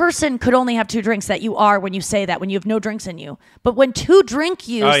 That person could only have 2 drinks that you are when you say that, when you have no drinks in you. But when 2 drink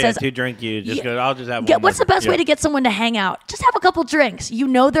you says... 2 drink you, just go, I'll just have one What's more. the best way to get someone to hang out? Just have a couple drinks. You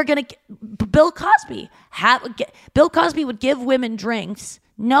know they're going to... Bill Cosby would give women drinks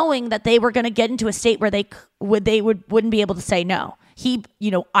knowing that they were going to get into a state where they wouldn't be able to say no. He,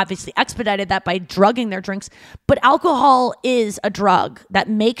 obviously expedited that by drugging their drinks. But alcohol is a drug that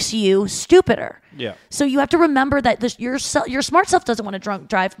makes you stupider. Yeah. So you have to remember that your smart self doesn't want to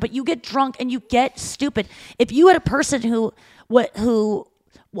drive, but you get drunk and you get stupid. If you had a person who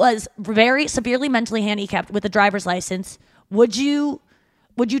was very severely mentally handicapped with a driver's license, would you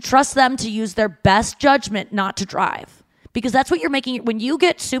trust them to use their best judgment not to drive? Because that's what you're making. When you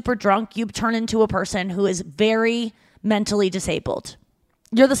get super drunk, you turn into a person who is very mentally disabled.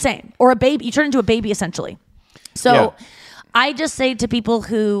 You're the same. Or a baby. You turn into a baby, essentially. So I just say to people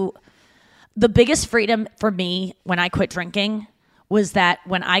who... The biggest freedom for me when I quit drinking was that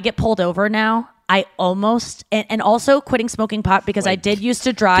when I get pulled over now, I almost, and also quitting smoking pot, because I did used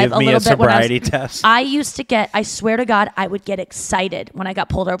to drive a little bit when I was, sobriety test. I used to get, I swear to God, I would get excited when I got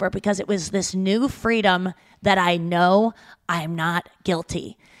pulled over, because it was this new freedom that I know I'm not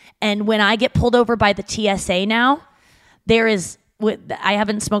guilty. And when I get pulled over by the TSA now, I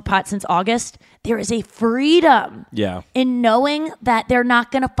haven't smoked pot since August. There is a freedom in knowing that they're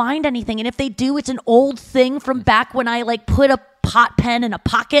not going to find anything. And if they do, it's an old thing from back when I put a pot pen in a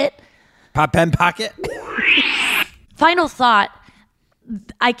pocket. Pot pen pocket? Final thought.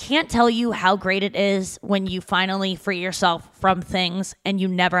 I can't tell you how great it is when you finally free yourself from things and you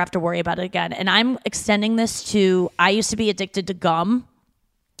never have to worry about it again. And I'm extending this to, I used to be addicted to gum.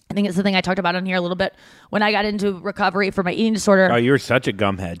 I think it's the thing I talked about on here a little bit when I got into recovery for my eating disorder. Oh, you were such a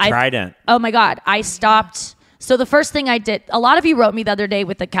gumhead. Trident. Oh my God. I stopped. So the first thing I did, a lot of you wrote me the other day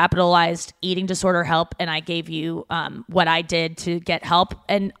with the capitalized eating disorder help, and I gave you what I did to get help.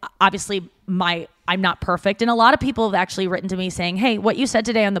 And obviously I'm not perfect. And a lot of people have actually written to me saying, hey, what you said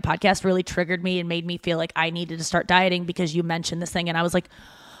today on the podcast really triggered me and made me feel like I needed to start dieting because you mentioned this thing. And I was like,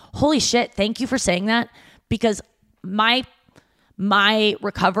 holy shit, thank you for saying that, because my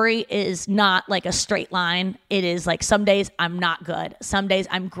recovery is not like a straight line. It is like some days I'm not good. Some days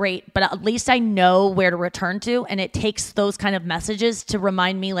I'm great, but at least I know where to return to. And it takes those kind of messages to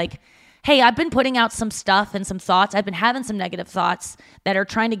remind me, like, hey, I've been putting out some stuff and some thoughts. I've been having some negative thoughts that are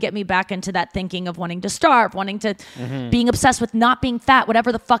trying to get me back into that thinking of wanting to starve, wanting to being obsessed with not being fat,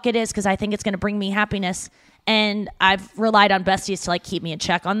 whatever the fuck it is, because I think it's going to bring me happiness. And I've relied on besties to like keep me in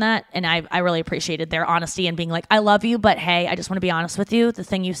check on that. And I really appreciated their honesty and being like, I love you, but hey, I just want to be honest with you. The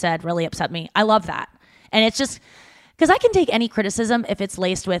thing you said really upset me. I love that. And it's just because I can take any criticism if it's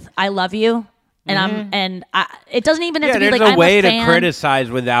laced with I love you. And it doesn't even have to be like, there's a way I'm a fan. to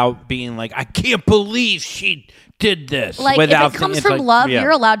criticize without being like, I can't believe she did this. Like, without if it comes from love, you're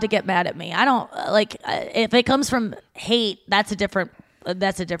allowed to get mad at me. I don't if it comes from hate, that's a different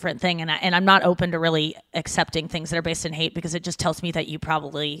thing. And I'm not open to really accepting things that are based in hate because it just tells me that you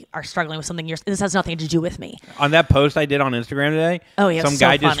probably are struggling with something. This has nothing to do with me. On that post I did on Instagram today,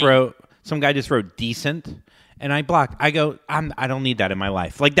 some guy just wrote decent. And I blocked. I go, I don't need that in my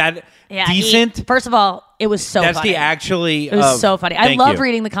life. Like that decent. First of all, it was so that's funny. It was so funny. I love you.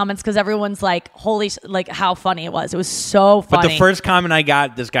 reading the comments because everyone's like, holy, like how funny it was. It was so funny. But the first comment I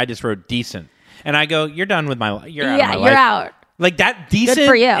got, this guy just wrote decent. And I go, you're done with my life. You're out of my life. You're out. Like that decent Good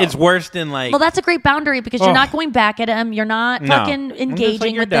for you. is worse than like. Well, that's a great boundary because you're not going back at him. You're not fucking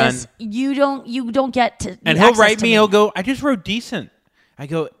engaging with this. You don't get to. And he'll write me. He'll go, I just wrote decent. I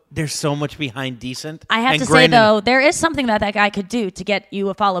go, there's so much behind decent. I have to say, though, there is something that guy could do to get you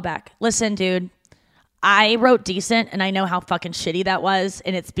a follow back. Listen, dude, I wrote decent, and I know how fucking shitty that was,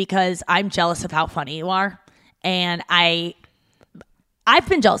 and it's because I'm jealous of how funny you are. And I've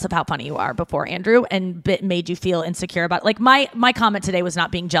been jealous of how funny you are before, Andrew, and made you feel insecure about it. Like, my comment today was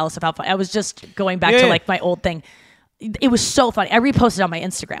not being jealous of how funny. I was just going back to, like, my old thing. It was so funny. I reposted on my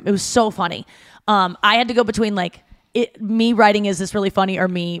Instagram. It was so funny. I had to go between, like, me writing is this really funny or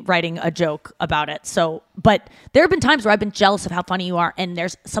me writing a joke about it. So, but there have been times where I've been jealous of how funny you are, and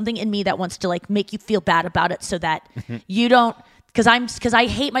there's something in me that wants to like make you feel bad about it so that you don't, because I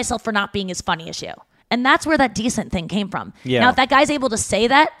hate myself for not being as funny as you. And that's where that decent thing came from. Yeah. Now, if that guy's able to say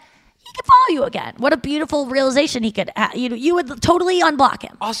that, he can follow you again. What a beautiful realization he could have. You would totally unblock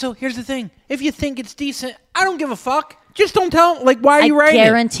him. Also, here's the thing. If you think it's decent, I don't give a fuck. Just don't tell. Like, why are you writing it? I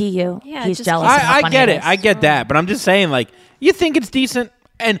guarantee you, he's jealous. I get it. I get that. But I'm just saying, like, you think it's decent,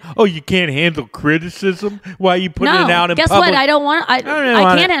 and you can't handle criticism. Why are you putting it out in guess public? What? I don't want. I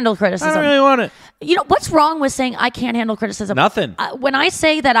can't handle criticism. I don't really want it. You know what's wrong with saying I can't handle criticism? Nothing. When I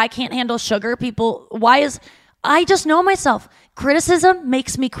say that I can't handle sugar, people, I just know myself. Criticism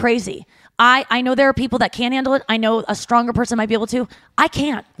makes me crazy. I know there are people that can handle it. I know a stronger person might be able to. I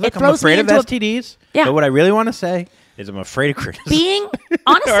can't. Look, I'm afraid of STDs. But what I really want to say is I'm afraid of criticism. Being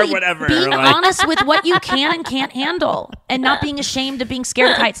honestly, or whatever, being honest with what you can and can't handle, and not being ashamed of being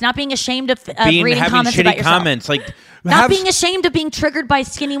scared of heights, not being ashamed of reading comments about yourself. Comments, like not being ashamed of being triggered by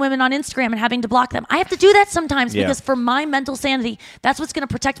skinny women on Instagram and having to block them. I have to do that sometimes because for my mental sanity, that's what's going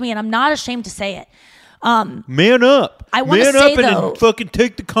to protect me, and I'm not ashamed to say it. Man up. I want to say though, and fucking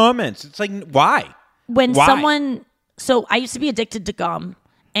take the comments. It's like, why? So I used to be addicted to gum,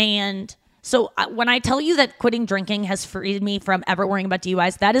 and so when I tell you that quitting drinking has freed me from ever worrying about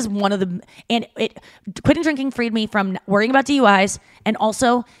DUIs, that is one of the, quitting drinking freed me from worrying about DUIs. And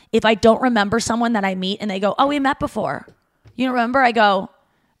also, if I don't remember someone that I meet and they go, oh, we met before. You don't remember? I go,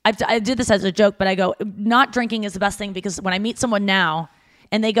 I did this as a joke, but I go, not drinking is the best thing because when I meet someone now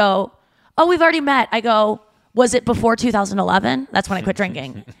and they go, oh, we've already met. I go, was it before 2011? That's when I quit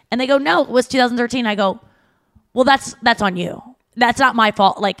drinking. And they go, no, it was 2013. I go, well, that's on you. That's not my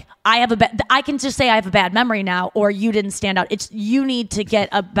fault. Like I can just say I have a bad memory now, or you didn't stand out. It's you need to get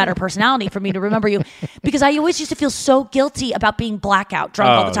a better personality for me to remember you, because I always used to feel so guilty about being blackout drunk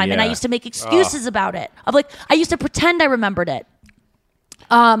all the time, and I used to make excuses about it. Of like I used to pretend I remembered it.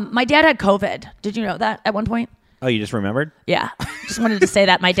 My dad had COVID. Did you know that at one point? Oh, you just remembered? Yeah, just wanted to say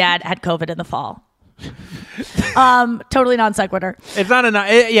that my dad had COVID in the fall. Totally non sequitur. It's not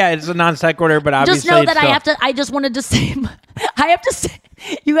it's a non sequitur, but obviously just know that I just wanted to say,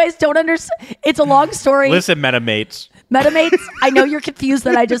 you guys don't understand. It's a long story. Listen, Metamates, I know you're confused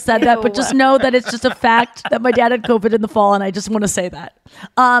that I just said that, but just know that it's just a fact that my dad had COVID in the fall, and I just want to say that.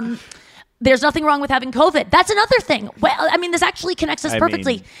 There's nothing wrong with having COVID. That's another thing. Well, I mean, this actually connects us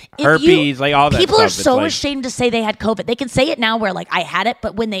perfectly. Herpes, like all that people stuff. Are so ashamed to say they had COVID. They can say it now where like I had it,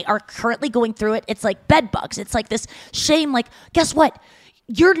 but when they are currently going through it, it's like bed bugs. It's like this shame. Like, guess what?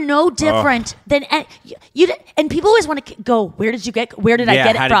 You're no different than you. And people always want to go, where did I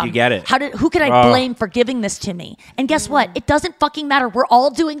get it from? How did you get it? Who can I blame for giving this to me? And guess what? It doesn't fucking matter. We're all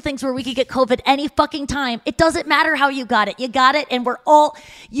doing things where we could get COVID any fucking time. It doesn't matter how you got it. You got it, and we're all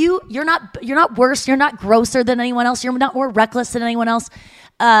you're not worse. You're not grosser than anyone else. You're not more reckless than anyone else.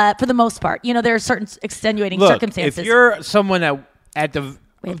 For the most part, there are certain extenuating circumstances. If you're someone that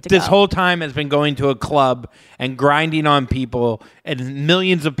this whole time has been going to a club and grinding on people and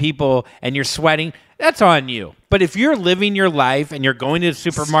millions of people and you're sweating, that's on you. But if you're living your life and you're going to the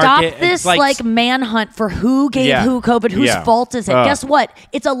supermarket, stop this it's like manhunt for who gave who COVID, whose fault is it? Guess what?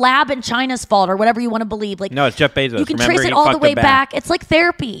 It's a lab in China's fault or whatever you want to believe. Like no, it's Jeff Bezos. You can Remember, trace it all the way back. It's like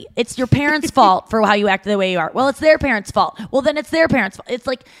therapy. It's your parents' fault for how you act the way you are. Well, it's their parents' fault. Well, then it's their parents' fault. It's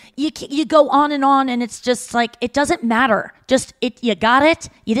like you go on, and it's just like it doesn't matter. Just you got it.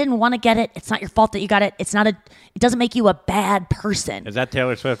 You didn't want to get it. It's not your fault that you got it. It doesn't make you a bad person. Is that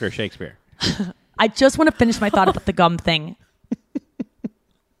Taylor Swift or Shakespeare? I just want to finish my thought about the gum thing. It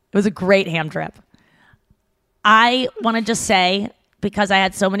was a great ham drip. I want to just say, because I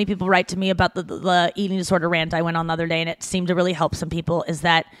had so many people write to me about the eating disorder rant I went on the other day, and it seemed to really help some people, is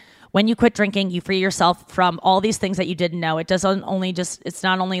that when you quit drinking, you free yourself from all these things that you didn't know. It's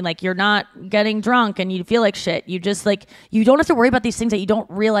not only like you're not getting drunk and you feel like shit. You just like, you don't have to worry about these things that you don't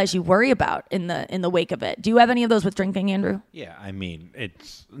realize you worry about in the wake of it. Do you have any of those with drinking, Andrew? Yeah, I mean,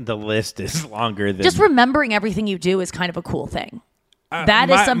 the list is longer than... Just remembering everything you do is kind of a cool thing. That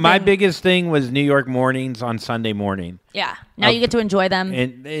is something... My biggest thing was New York mornings on Sunday morning. Yeah. Now you get to enjoy them.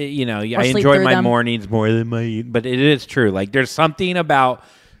 And, I enjoy my mornings more than my... But it is true. Like, there's something about...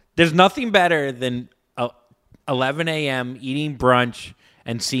 There's nothing better than 11 a.m. eating brunch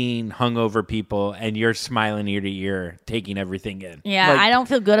and seeing hungover people, and you're smiling ear to ear, taking everything in. Yeah, I don't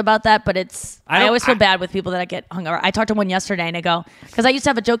feel good about that, but I always feel bad with people that get hungover. I talked to one yesterday, and I go, because I used to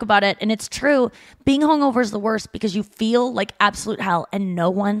have a joke about it, and it's true. Being hungover is the worst because you feel like absolute hell, and no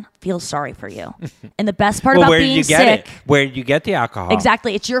one feels sorry for you. And the best part about being sick... Where did you get the alcohol?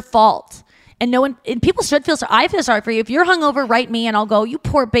 Exactly. It's your fault. And people should feel sorry. I feel sorry for you. If you're hungover, write me and I'll go, you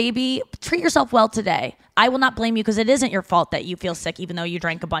poor baby, treat yourself well today. I will not blame you because it isn't your fault that you feel sick even though you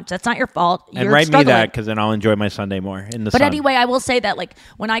drank a bunch. That's not your fault. And write me that because then I'll enjoy my Sunday more in the sun. But anyway, I will say that like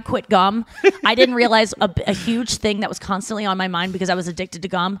when I quit gum, I didn't realize a huge thing that was constantly on my mind because I was addicted to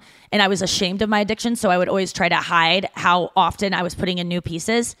gum and I was ashamed of my addiction. So I would always try to hide how often I was putting in new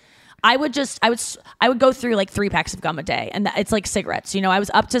pieces. I would go through like 3 packs of gum a day, and it's like cigarettes. I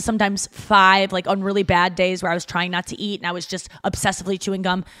was up to sometimes 5, like on really bad days where I was trying not to eat and I was just obsessively chewing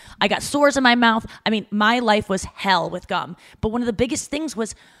gum. I got sores in my mouth. I mean, my life was hell with gum. But one of the biggest things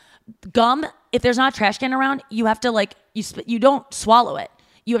was gum. If there's not a trash can around, you have to you don't swallow it.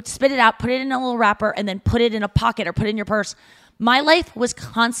 You have to spit it out, put it in a little wrapper, and then put it in a pocket or put it in your purse. My life was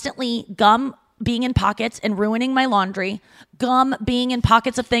constantly gum being in pockets and ruining my laundry, gum being in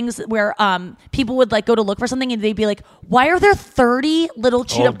pockets of things where people would like go to look for something and they'd be like, why are there 30 little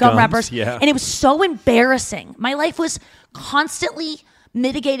chewed up gum wrappers? Yeah. And it was so embarrassing. My life was constantly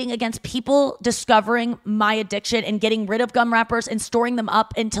mitigating against people discovering my addiction and getting rid of gum wrappers and storing them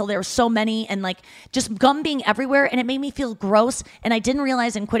up until there were so many and like just gum being everywhere. And it made me feel gross. And I didn't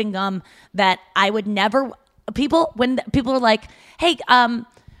realize in quitting gum that I would never, when people are like, hey,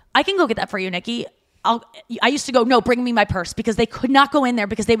 I can go get that for you, Nikki. I used to go, no, bring me my purse because they could not go in there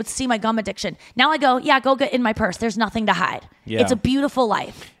because they would see my gum addiction. Now I go, yeah, go get in my purse. There's nothing to hide. Yeah. It's a beautiful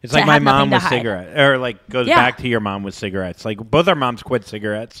life. It's like my mom with cigarettes, or like goes back to your mom with cigarettes. Like both our moms quit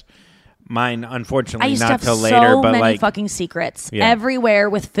cigarettes. Mine, unfortunately, not till later. I used to have so but many like fucking secrets everywhere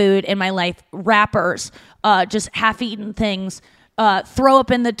with food in my life. Wrappers, just half-eaten things. Throw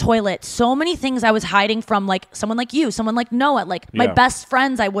up in the toilet. So many things I was hiding from, like someone like you, someone like Noah, like my best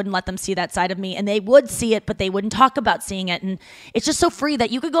friends. I wouldn't let them see that side of me, and they would see it, but they wouldn't talk about seeing it. And it's just so free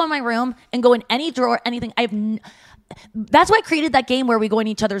that you could go in my room and go in any drawer, anything. That's why I created that game where we go in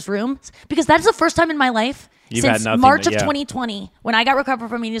each other's rooms, because that is the first time in my life since March of 2020, when I got recovered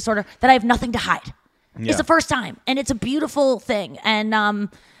from eating disorder, that I have nothing to hide. Yeah. It's the first time, and it's a beautiful thing. And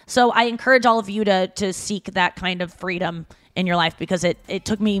so I encourage all of you to seek that kind of freedom in your life, because it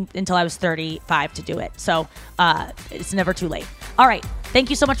took me until I was 35 to do it. So it's never too late. All right. Thank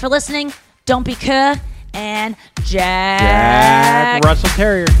you so much for listening. Don't be cuh. And Jack Russell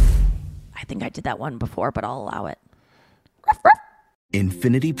Terrier. I think I did that one before, but I'll allow it.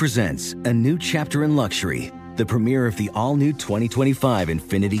 Infinity presents a new chapter in luxury, the premiere of the all-new 2025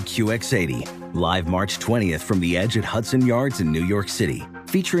 Infinity QX80, live March 20th from the Edge at Hudson Yards in New York City,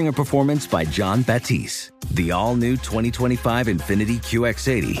 featuring a performance by John Batiste. The all-new 2025 Infinity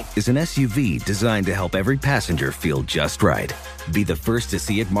QX80 is an SUV designed to help every passenger feel just right. Be the first to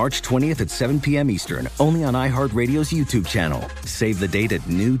see it March 20th at 7 p.m. Eastern, only on iHeartRadio's YouTube channel. Save the date at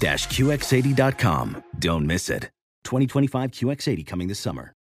new-QX80.com. Don't miss it. 2025 QX80 coming this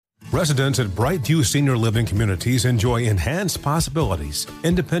summer. Residents at Brightview Senior Living Communities enjoy enhanced possibilities,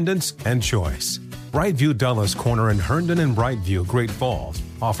 independence, and choice. Brightview Dulles Corner in Herndon and Brightview, Great Falls,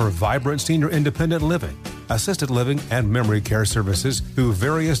 offer vibrant senior independent living, assisted living, and memory care services through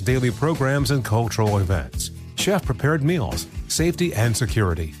various daily programs and cultural events. Chef-prepared meals, safety and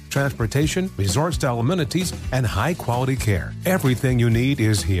security, transportation, resort-style amenities, and high-quality care. Everything you need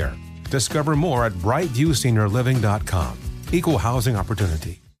is here. Discover more at brightviewseniorliving.com. Equal housing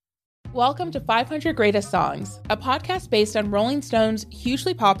opportunity. Welcome to 500 Greatest Songs, a podcast based on Rolling Stone's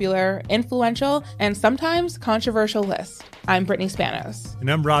hugely popular, influential, and sometimes controversial list. I'm Brittany Spanos.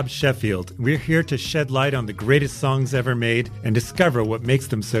 And I'm Rob Sheffield. We're here to shed light on the greatest songs ever made and discover what makes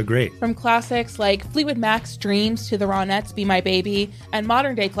them so great. From classics like Fleetwood Mac's Dreams to the Ronettes' Be My Baby, and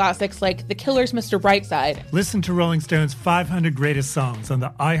modern-day classics like The Killers' Mr. Brightside. Listen to Rolling Stone's 500 Greatest Songs on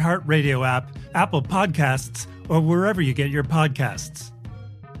the iHeartRadio app, Apple Podcasts, or wherever you get your podcasts.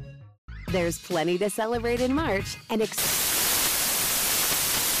 There's plenty to celebrate in March and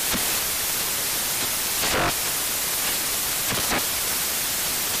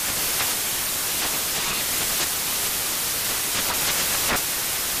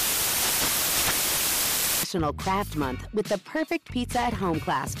National Craft Month with the perfect pizza at home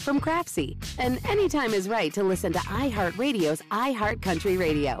class from Craftsy. And anytime is right to listen to iHeartRadio's iHeart Country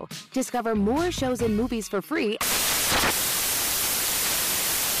Radio. Discover more shows and movies for free.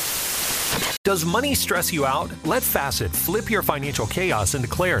 Does money stress you out? Let Facet flip your financial chaos into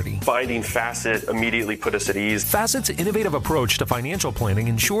clarity. Finding Facet immediately put us at ease. Facet's innovative approach to financial planning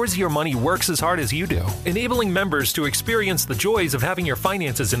ensures your money works as hard as you do, enabling members to experience the joys of having your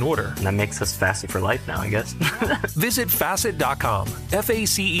finances in order. And that makes us Facet for life now, I guess. Visit Facet.com,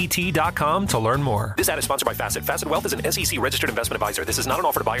 FACET.com to learn more. This ad is sponsored by Facet. Facet Wealth is an SEC registered investment advisor. This is not an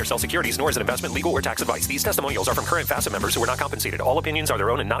offer to buy or sell securities, nor is it investment, legal, or tax advice. These testimonials are from current Facet members who are not compensated. All opinions are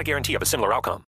their own and not a guarantee of a similar outcome.